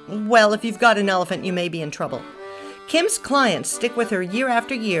 Well, if you've got an elephant, you may be in trouble. Kim's clients stick with her year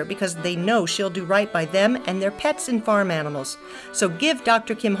after year because they know she'll do right by them and their pets and farm animals. So give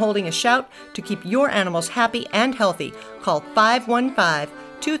Dr. Kim Holding a shout to keep your animals happy and healthy. Call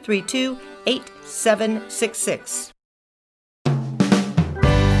 515-232-8766.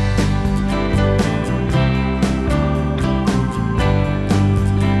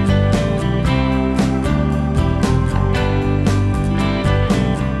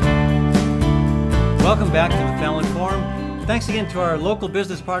 Welcome back to the Fallon Forum. Thanks again to our local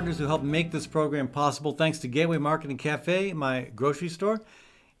business partners who helped make this program possible. Thanks to Gateway Market and Cafe, my grocery store.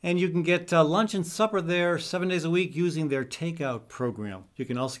 And you can get lunch and supper there 7 days a week using their takeout program. You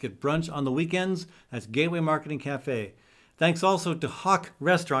can also get brunch on the weekends. That's Gateway Market and Cafe. Thanks also to Hawk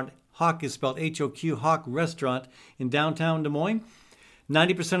Restaurant. Hawk is spelled H-O-Q, Hawk Restaurant in downtown Des Moines.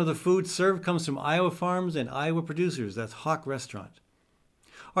 90% of the food served comes from Iowa farms and Iowa producers. That's Hawk Restaurant.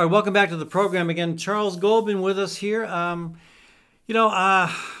 All right, welcome back to the program again. Charles Goldman with us here.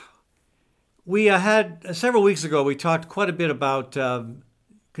 We had several weeks ago, we talked quite a bit about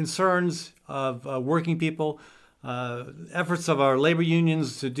concerns of working people, efforts of our labor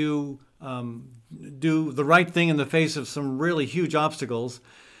unions to do the right thing in the face of some really huge obstacles.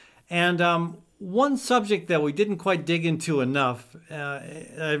 And one subject that we didn't quite dig into enough,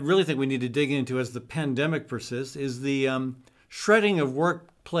 I really think we need to dig into as the pandemic persists, is the shredding of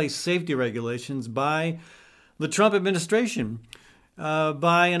workplace safety regulations by the Trump administration,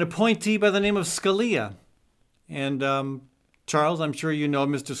 by an appointee by the name of Scalia. And Charles, I'm sure you know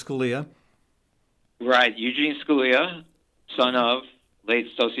Mr. Scalia. Right, Eugene Scalia, son of late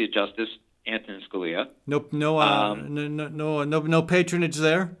Associate Justice Antonin Scalia. No patronage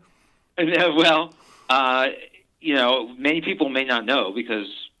there. Well, many people may not know because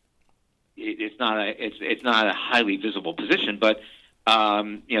it's not a highly visible position. But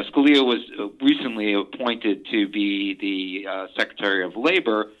Scalia was recently appointed to be the Secretary of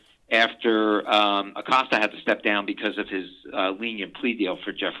Labor after Acosta had to step down because of his lenient plea deal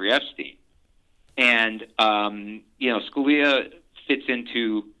for Jeffrey Epstein. And Scalia fits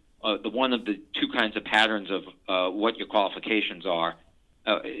into the one of the two kinds of patterns of what your qualifications are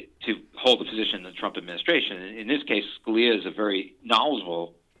to hold a position in the Trump administration. In this case, Scalia is a very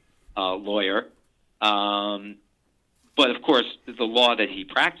knowledgeable lawyer, but of course, the law that he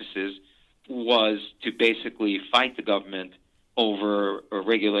practices was to basically fight the government over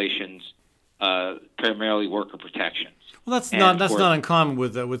regulations, primarily worker protections. Well, that's not uncommon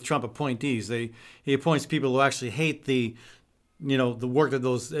with Trump appointees. He appoints people who actually hate the work that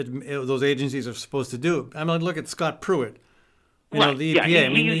those agencies are supposed to do. I mean, look at Scott Pruitt. Right. The EPA. Yeah,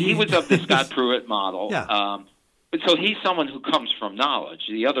 he was of the Scott Pruitt model. Yeah. But so he's someone who comes from knowledge.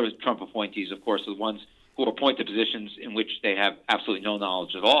 The other Trump appointees, of course, are the ones who appoint to positions in which they have absolutely no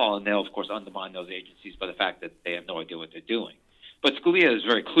knowledge at all, and they'll, of course, undermine those agencies by the fact that they have no idea what they're doing. But Scalia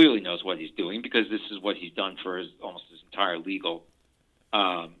very clearly knows what he's doing because this is what he's done for almost his entire legal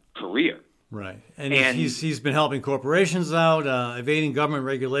career. Right, and he's been helping corporations out, evading government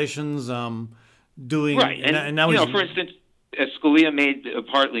regulations, doing right. And now he's, for instance, Scalia made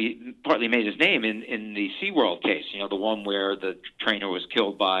partly made his name in the SeaWorld case. The one where the trainer was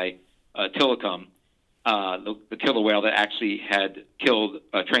killed by Tilikum, the killer whale that actually had killed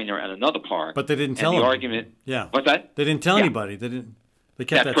a trainer at another park. But they didn't tell him. The argument, yeah, what's that? They didn't tell anybody. They didn't. They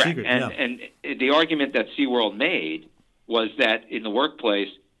kept That's that correct. secret. And the argument that SeaWorld made was that in the workplace,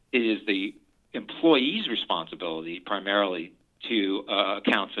 it is the employee's responsibility primarily to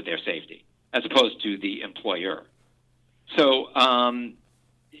account for their safety, as opposed to the employer. So, when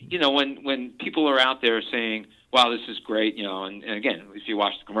people are out there saying, wow, this is great, and again, if you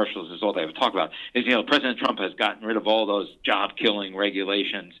watch the commercials, this is all they ever talk about, is, President Trump has gotten rid of all those job-killing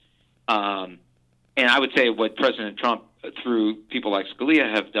regulations. And I would say what President Trump, through people like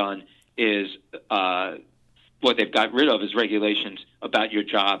Scalia, have done is what they've got rid of is regulations about your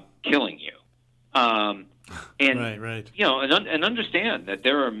job killing you. And right. And understand that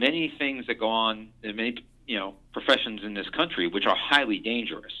there are many things that go on in many professions in this country which are highly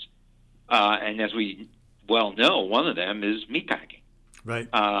dangerous. And as we well know, one of them is meatpacking. Right.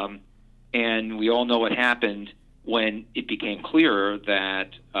 And we all know what happened when it became clearer that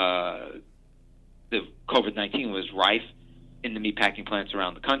the COVID-19 was rife in the meatpacking plants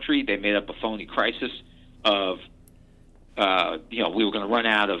around the country. They made up a phony crisis of, we were going to run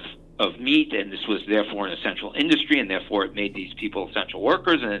out of meat, and this was therefore an essential industry, and therefore it made these people essential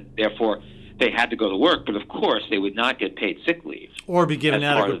workers, and therefore they had to go to work. But of course, they would not get paid sick leave or be given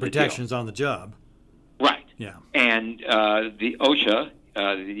adequate protections on the job. Right. Yeah. And the OSHA,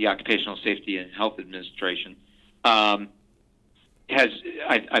 the Occupational Safety and Health Administration, has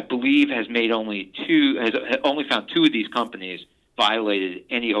only found two of these companies violated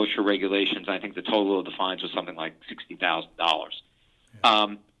any OSHA regulations. I think the total of the fines was something like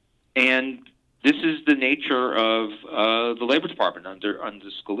 $60,000. And this is the nature of the Labor Department under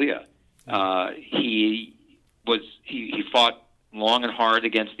Scalia. He fought long and hard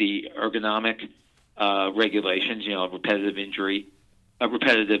against the ergonomic regulations, repetitive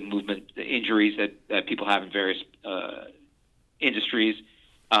movement injuries that people have in various industries.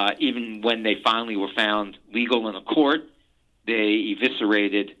 Even when they finally were found legal in a court, they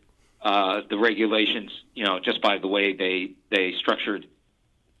eviscerated the regulations, just by the way they structured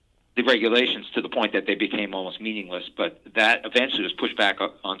the regulations to the point that they became almost meaningless. But that eventually was pushed back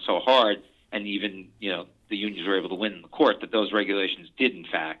on so hard, and even the unions were able to win in the court, that those regulations did in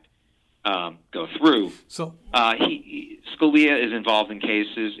fact go through. So Scalia is involved in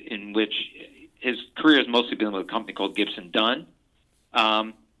cases in which his career has mostly been with a company called Gibson Dunn,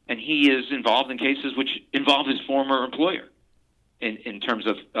 and he is involved in cases which involve his former employer in terms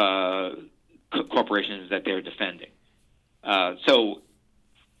of corporations that they're defending. So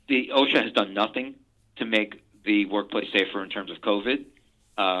the OSHA has done nothing to make the workplace safer in terms of COVID.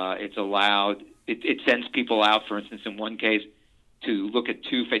 It sends people out, for instance, in one case, to look at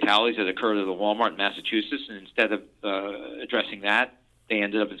two fatalities that occurred at a Walmart in Massachusetts, and instead of addressing that, they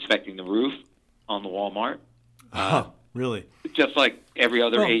ended up inspecting the roof on the Walmart. Really? Just like every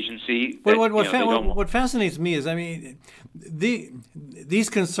other agency. What fascinates me is, these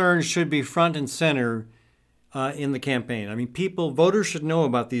concerns should be front and center in the campaign. Voters should know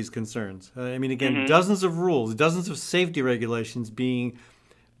about these concerns. Dozens of rules, dozens of safety regulations being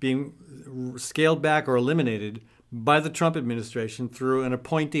scaled back or eliminated by the Trump administration through an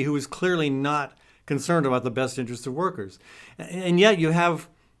appointee who is clearly not concerned about the best interests of workers. And yet you have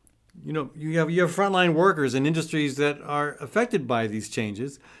frontline workers in industries that are affected by these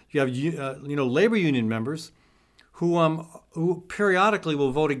changes. You have labor union members who periodically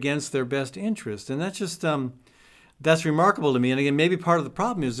will vote against their best interest, and that's just that's remarkable to me. And again, maybe part of the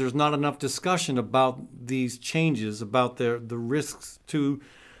problem is there's not enough discussion about these changes, about the risks to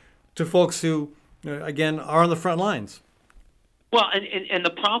folks who again are on the front lines. Well, and the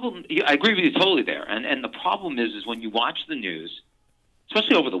problem, I agree with you totally there. And the problem is when you watch the news,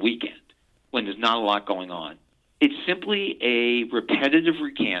 especially over the weekend, when there's not a lot going on, it's simply a repetitive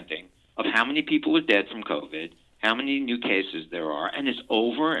recanting of how many people are dead from COVID, how many new cases there are, and it's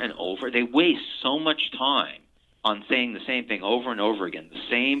over and over. They waste so much time on saying the same thing over and over again, the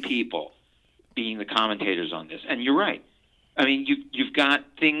same people being the commentators on this. And you're right. You've got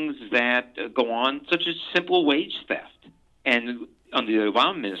things that go on, such as simple wage theft. And under the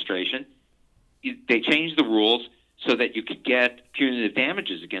Obama administration, they changed the rules so that you could get punitive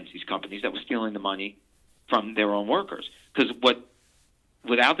damages against these companies that were stealing the money from their own workers. Because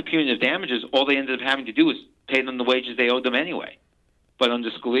without the punitive damages, all they ended up having to do was pay them the wages they owed them anyway. But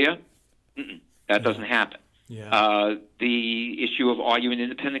under Scalia, that doesn't happen. Yeah. The issue of, are you an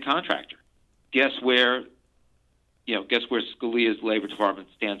independent contractor? Guess where Scalia's Labor Department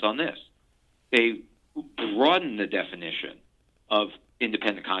stands on this? They broaden the definition of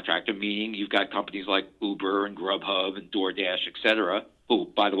independent contractor, meaning you've got companies like Uber and Grubhub and DoorDash, et cetera,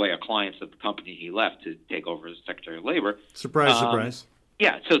 who, by the way, are clients of the company he left to take over as Secretary of Labor. Surprise, surprise.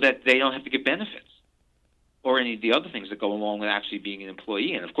 Yeah, so that they don't have to get benefits or any of the other things that go along with actually being an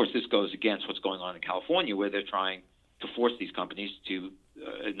employee. And, of course, this goes against what's going on in California, where they're trying to force these companies to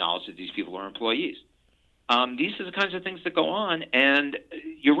acknowledge that these people are employees. These are the kinds of things that go on, and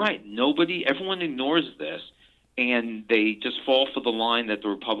you're right. Everyone ignores this, and they just fall for the line that the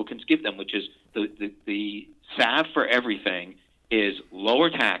Republicans give them, which is the salve for everything is lower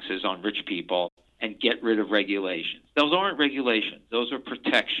taxes on rich people and get rid of regulations. Those aren't regulations. Those are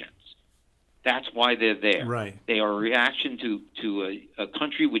protections. That's why they're there. Right. They are a reaction to a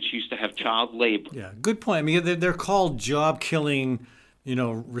country which used to have child labor. Yeah, good point. They're called job-killing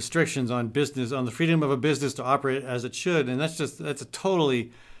restrictions on business, on the freedom of a business to operate as it should, and that's a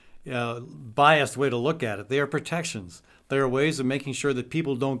totally biased way to look at it. They are protections. They are ways of making sure that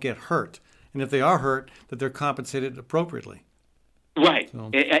people don't get hurt, and if they are hurt, that they're compensated appropriately. Right. So.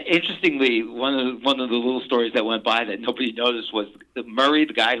 Interestingly, one of the little stories that went by that nobody noticed was Murray,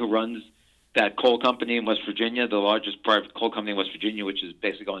 the guy who runs that coal company in West Virginia, the largest private coal company in West Virginia, which is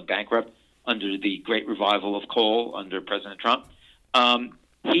basically going bankrupt under the great revival of coal under President Trump.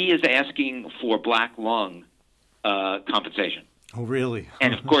 He is asking for black lung compensation. Oh, really?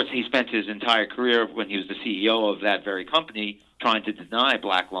 And, of course, he spent his entire career when he was the CEO of that very company trying to deny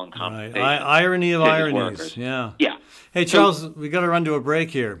black lung compensation. Right. Irony of ironies. Workers. Yeah. Yeah. Hey, Charles, we got to run to a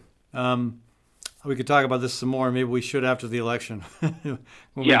break here. We could talk about this some more. Maybe we should after the election.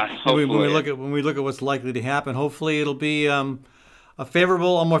 When we look at what's likely to happen, hopefully it'll be a more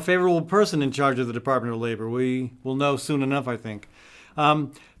favorable person in charge of the Department of Labor. We will know soon enough, I think.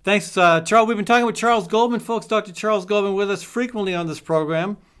 Thanks, Charles. We've been talking with Charles Goldman, folks. Dr. Charles Goldman with us frequently on this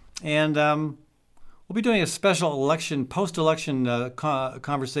program, and we'll be doing a special post-election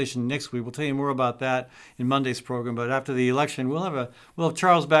conversation next week. We'll tell you more about that in Monday's program. But after the election, we'll have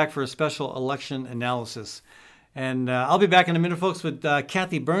Charles back for a special election analysis. And I'll be back in a minute, folks, with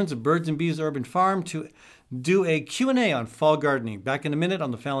Kathy Byrnes of Birds and Bees Urban Farm to do a Q&A on fall gardening. Back in a minute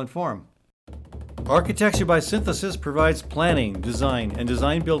on the Fallon Forum. Architecture by Synthesis provides planning, design, and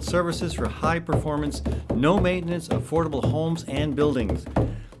design-build services for high-performance, no-maintenance, affordable homes and buildings.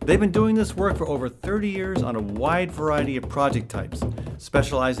 They've been doing this work for over 30 years on a wide variety of project types,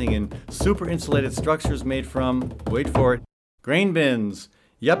 specializing in super-insulated structures made from, wait for it, grain bins.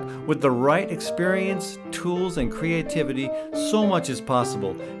 Yep, with the right experience, tools, and creativity, so much is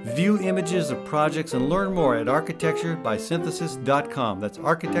possible. View images of projects and learn more at architecturebysynthesis.com. That's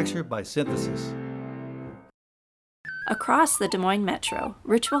Architecture by Synthesis. Across the Des Moines Metro,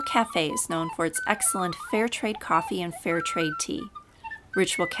 Ritual Cafe is known for its excellent fair trade coffee and fair trade tea.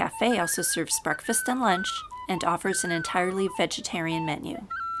 Ritual Cafe also serves breakfast and lunch and offers an entirely vegetarian menu.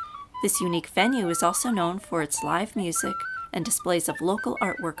 This unique venue is also known for its live music and displays of local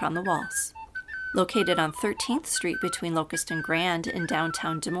artwork on the walls. Located on 13th Street between Locust and Grand in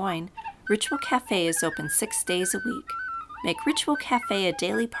downtown Des Moines, Ritual Cafe is open 6 days a week. Make Ritual Cafe a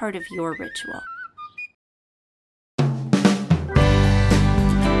daily part of your ritual.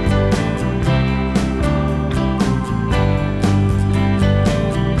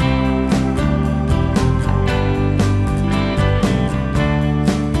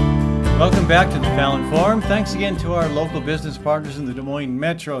 Welcome back to the Fallon Forum. Thanks again to our local business partners in the Des Moines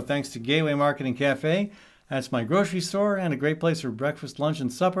Metro. Thanks to Gateway Market and Cafe. That's my grocery store and a great place for breakfast, lunch,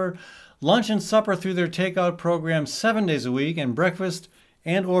 and supper. Lunch and supper through their takeout program 7 days a week, and breakfast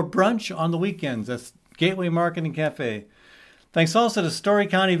and or brunch on the weekends. That's Gateway Market and Cafe. Thanks also to Story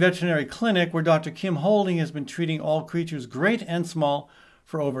County Veterinary Clinic, where Dr. Kim Holding has been treating all creatures, great and small,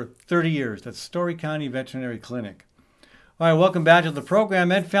 for over 30 years. That's Story County Veterinary Clinic. All right, welcome back to the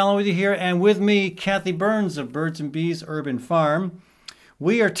program. Ed Fallon with you here, and with me, Kathy Byrnes of Birds and Bees Urban Farm.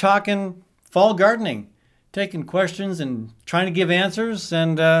 We are talking fall gardening, taking questions and trying to give answers,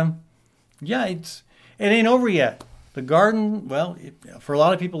 and it ain't over yet. The garden, well, for a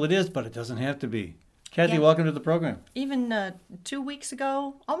lot of people it is, but it doesn't have to be. Kathy, welcome to the program. Even 2 weeks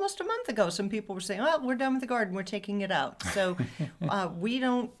ago, almost a month ago, some people were saying, well, we're done with the garden, we're taking it out. So we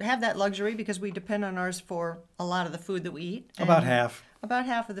don't have that luxury because we depend on ours for a lot of the food that we eat. About half. About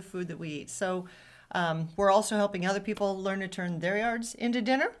half of the food that we eat. So we're also helping other people learn to turn their yards into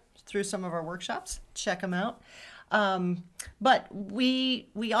dinner through some of our workshops. Check them out. But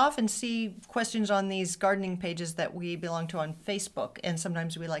we often see questions on these gardening pages that we belong to on Facebook, and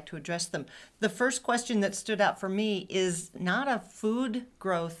sometimes we like to address them. The first question that stood out for me is not a food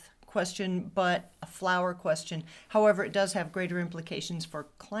growth question, but a flower question. However, it does have greater implications for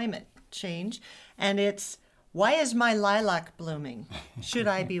climate change, and it's, why is my lilac blooming? Should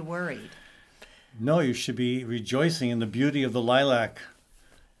I be worried? No, you should be rejoicing in the beauty of the lilac.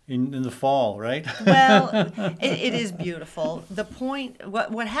 In the fall, right? Well, it is beautiful. The point,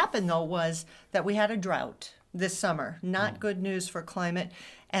 what happened though was that we had a drought this summer. Not good news for climate.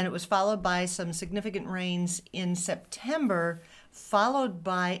 And it was followed by some significant rains in September, followed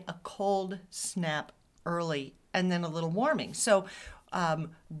by a cold snap early, and then a little warming. So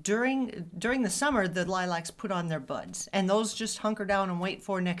during the summer, the lilacs put on their buds, and those just hunker down and wait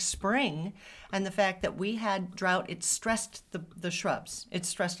for next spring. And the fact that we had drought, it stressed the shrubs. It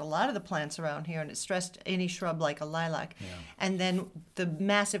stressed a lot of the plants around here, and it stressed any shrub like a lilac. Yeah. And then the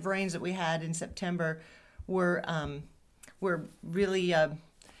massive rains that we had in September were really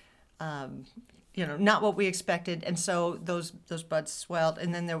not what we expected, and so those buds swelled.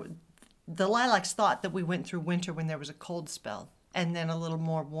 And then the lilacs thought that we went through winter when there was a cold spell, and then a little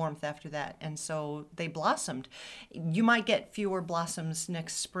more warmth after that, and so they blossomed. You might get fewer blossoms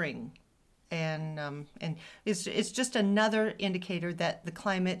next spring, and it's just another indicator that the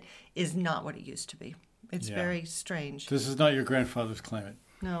climate is not what it used to be. It's very strange. This is not your grandfather's climate.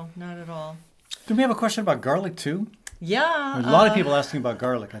 No, not at all. Do we have a question about garlic too? Yeah. There's a lot of people asking about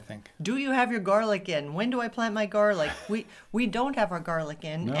garlic, I think. Do you have your garlic in? When do I plant my garlic? We don't have our garlic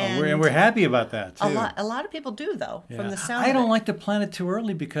in. No, and we're happy about that, too. A lot of people do, though, from the sound I don't like to plant it too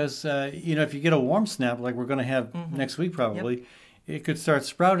early because, if you get a warm snap like we're going to have next week probably, it could start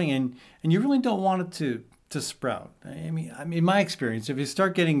sprouting, and you really don't want it to sprout. I mean, in my experience, if you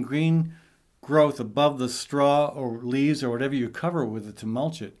start getting green growth above the straw or leaves or whatever you cover with it to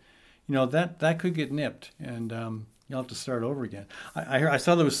mulch it, that could get nipped, and you'll have to start over again. I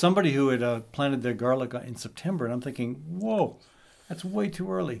saw there was somebody who had planted their garlic in September, and I'm thinking, whoa, that's way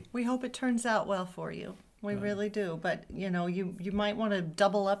too early. We hope it turns out well for you. We really do. But, you might want to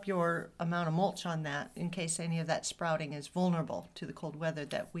double up your amount of mulch on that in case any of that sprouting is vulnerable to the cold weather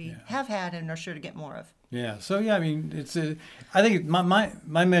that we have had and are sure to get more of. Yeah. So, I mean, I think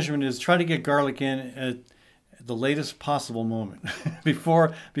my measurement is try to get garlic in at the latest possible moment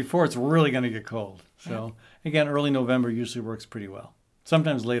before it's really going to get cold. So, again, early November usually works pretty well.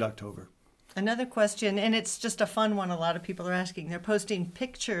 Sometimes late October. Another question, and it's just a fun one a lot of people are asking. They're posting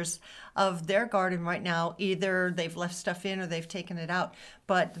pictures of their garden right now. Either they've left stuff in or they've taken it out.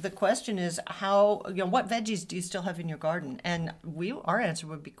 But the question is, what veggies do you still have in your garden? And our answer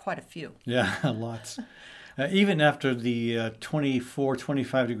would be quite a few. Yeah, lots. Even after the 24,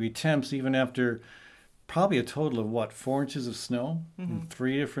 25-degree temps, even after probably a total of 4 inches of snow, and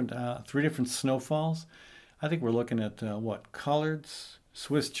three different snowfalls. I think we're looking at collards,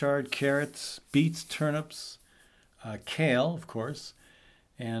 Swiss chard, carrots, beets, turnips, kale, of course,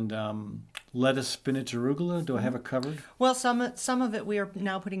 and lettuce, spinach, arugula. Do I have it covered? Well, some of it we are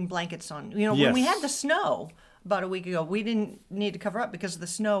now putting blankets on. When we had the snow, about a week ago, we didn't need to cover up because the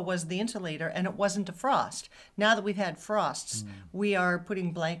snow was the insulator and it wasn't a frost. Now that we've had frosts, we are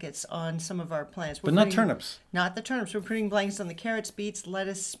putting blankets on some of our plants. But not turnips. Not the turnips. We're putting blankets on the carrots, beets,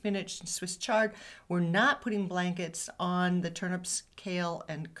 lettuce, spinach, and Swiss chard. We're not putting blankets on the turnips, kale,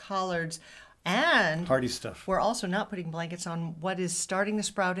 and collards. And Hardy stuff. We're also not putting blankets on what is starting to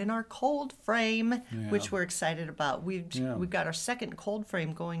sprout in our cold frame, which we're excited about. We've got our second cold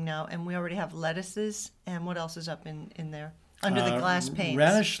frame going now, and we already have lettuces. And what else is up in there? Under the glass panes.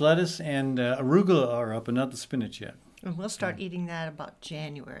 Radish, lettuce, and arugula are up, and not the spinach yet. And we'll start eating that about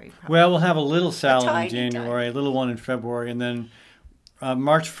January. Probably. Well, we'll have a little salad tiny, in January, a little one in February, and then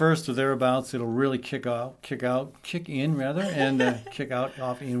March 1st or thereabouts, it'll really kick in,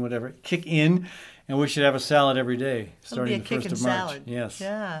 and we should have a salad every day starting the 1st of March. Salad. Yes.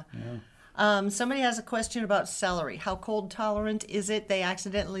 Yeah. Somebody has a question about celery. How cold tolerant is it? They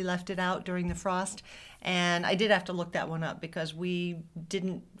accidentally left it out during the frost, and I did have to look that one up because we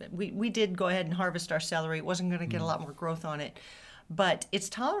did go ahead and harvest our celery. It wasn't going to get a lot more growth on it. But it's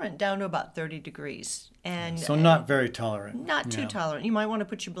tolerant down to about 30 degrees. And so not very tolerant. Not too tolerant. You might want to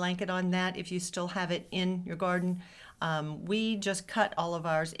put your blanket on that if you still have it in your garden. We just cut all of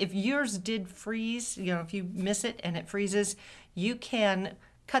ours. If yours did freeze, if you miss it and it freezes, you can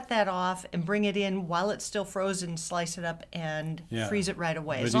cut that off and bring it in while it's still frozen, slice it up, and freeze it right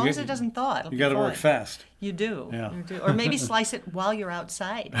away. As long as it doesn't thaw, you got to work fast. You do. Yeah. You do. Or maybe slice it while you're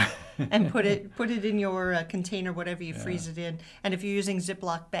outside and put it in your container, whatever you freeze it in. And if you're using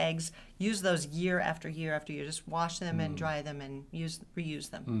Ziploc bags, use those year after year after year. Just wash them and dry them and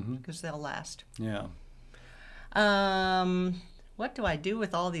reuse them because they'll last. Yeah. What do I do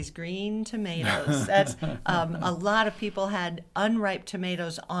with all these green tomatoes? That's a lot of people had unripe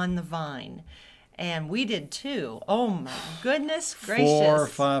tomatoes on the vine, and we did too. Oh my goodness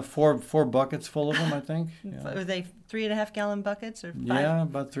gracious! Four buckets full of them, I think. Yeah. Were they 3.5 gallon buckets or 5? Yeah,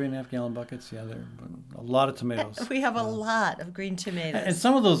 about 3.5 gallon buckets. Yeah, they're a lot of tomatoes. We have a lot of green tomatoes, and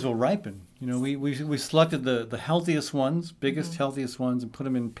some of those will ripen. We selected the healthiest ones, biggest, healthiest ones, and put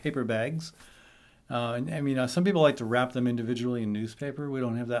them in paper bags. Some people like to wrap them individually in newspaper. We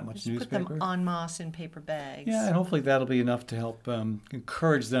don't have that much newspaper. Put them en masse in paper bags. Yeah, and hopefully that'll be enough to help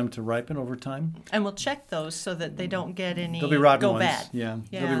encourage them to ripen over time. And we'll check those so that they don't get any There'll be rotten go ones. bad. Yeah,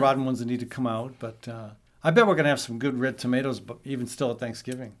 there'll be rotten ones that need to come out. But I bet we're going to have some good red tomatoes, but even still at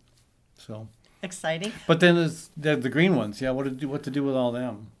Thanksgiving. So exciting. But then there's the green ones. Yeah, what to do with all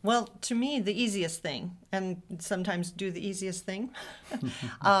them? Well, to me, the easiest thing, and sometimes do the easiest thing,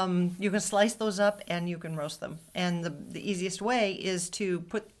 you can slice those up and you can roast them. And the easiest way is to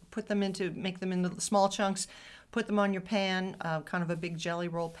make them into small chunks, put them on your pan, kind of a big jelly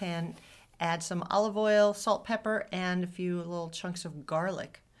roll pan, add some olive oil, salt, pepper, and a few little chunks of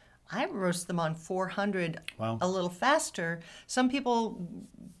garlic. I roast them on 400 a little faster. Some people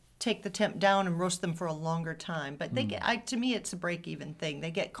take the temp down and roast them for a longer time, but to me it's a break-even thing. They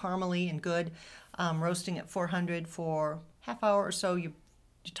get caramely and good. Roasting at 400 for half hour or so, you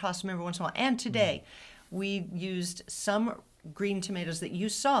toss them every once in a while. And today we used some green tomatoes that you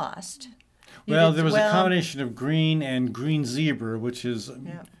sauced. There was a combination of green and green zebra, which is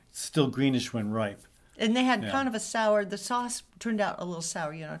still greenish when ripe. And they had kind of a sour. The sauce turned out a little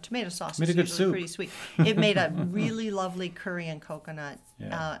sour. Tomato sauce is good usually soup. Pretty sweet. It made a really lovely curry and coconut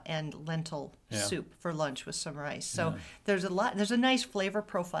and lentil soup for lunch with some rice. So there's a nice flavor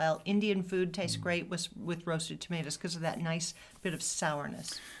profile. Indian food tastes great with roasted tomatoes because of that nice bit of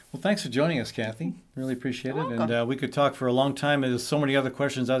sourness. Well, thanks for joining us, Kathy. Really appreciate it. Welcome. And we could talk for a long time. There's so many other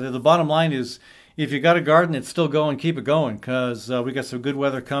questions out there. The bottom line is, if you got a garden, it's still going. Keep it going because we got some good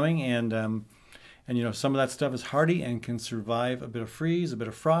weather coming, and some of that stuff is hardy and can survive a bit of freeze, a bit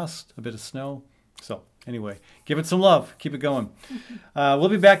of frost, a bit of snow. So anyway, give it some love. Keep it going. We'll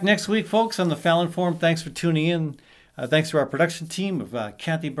be back next week, folks, on the Fallon Forum. Thanks for tuning in. Thanks to our production team of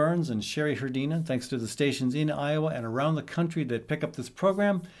Kathy Byrnes and Sherry Herdina. Thanks to the stations in Iowa and around the country that pick up this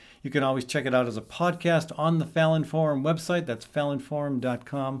program. You can always check it out as a podcast on the Fallon Forum website. That's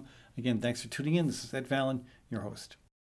fallonforum.com. Again, thanks for tuning in. This is Ed Fallon, your host.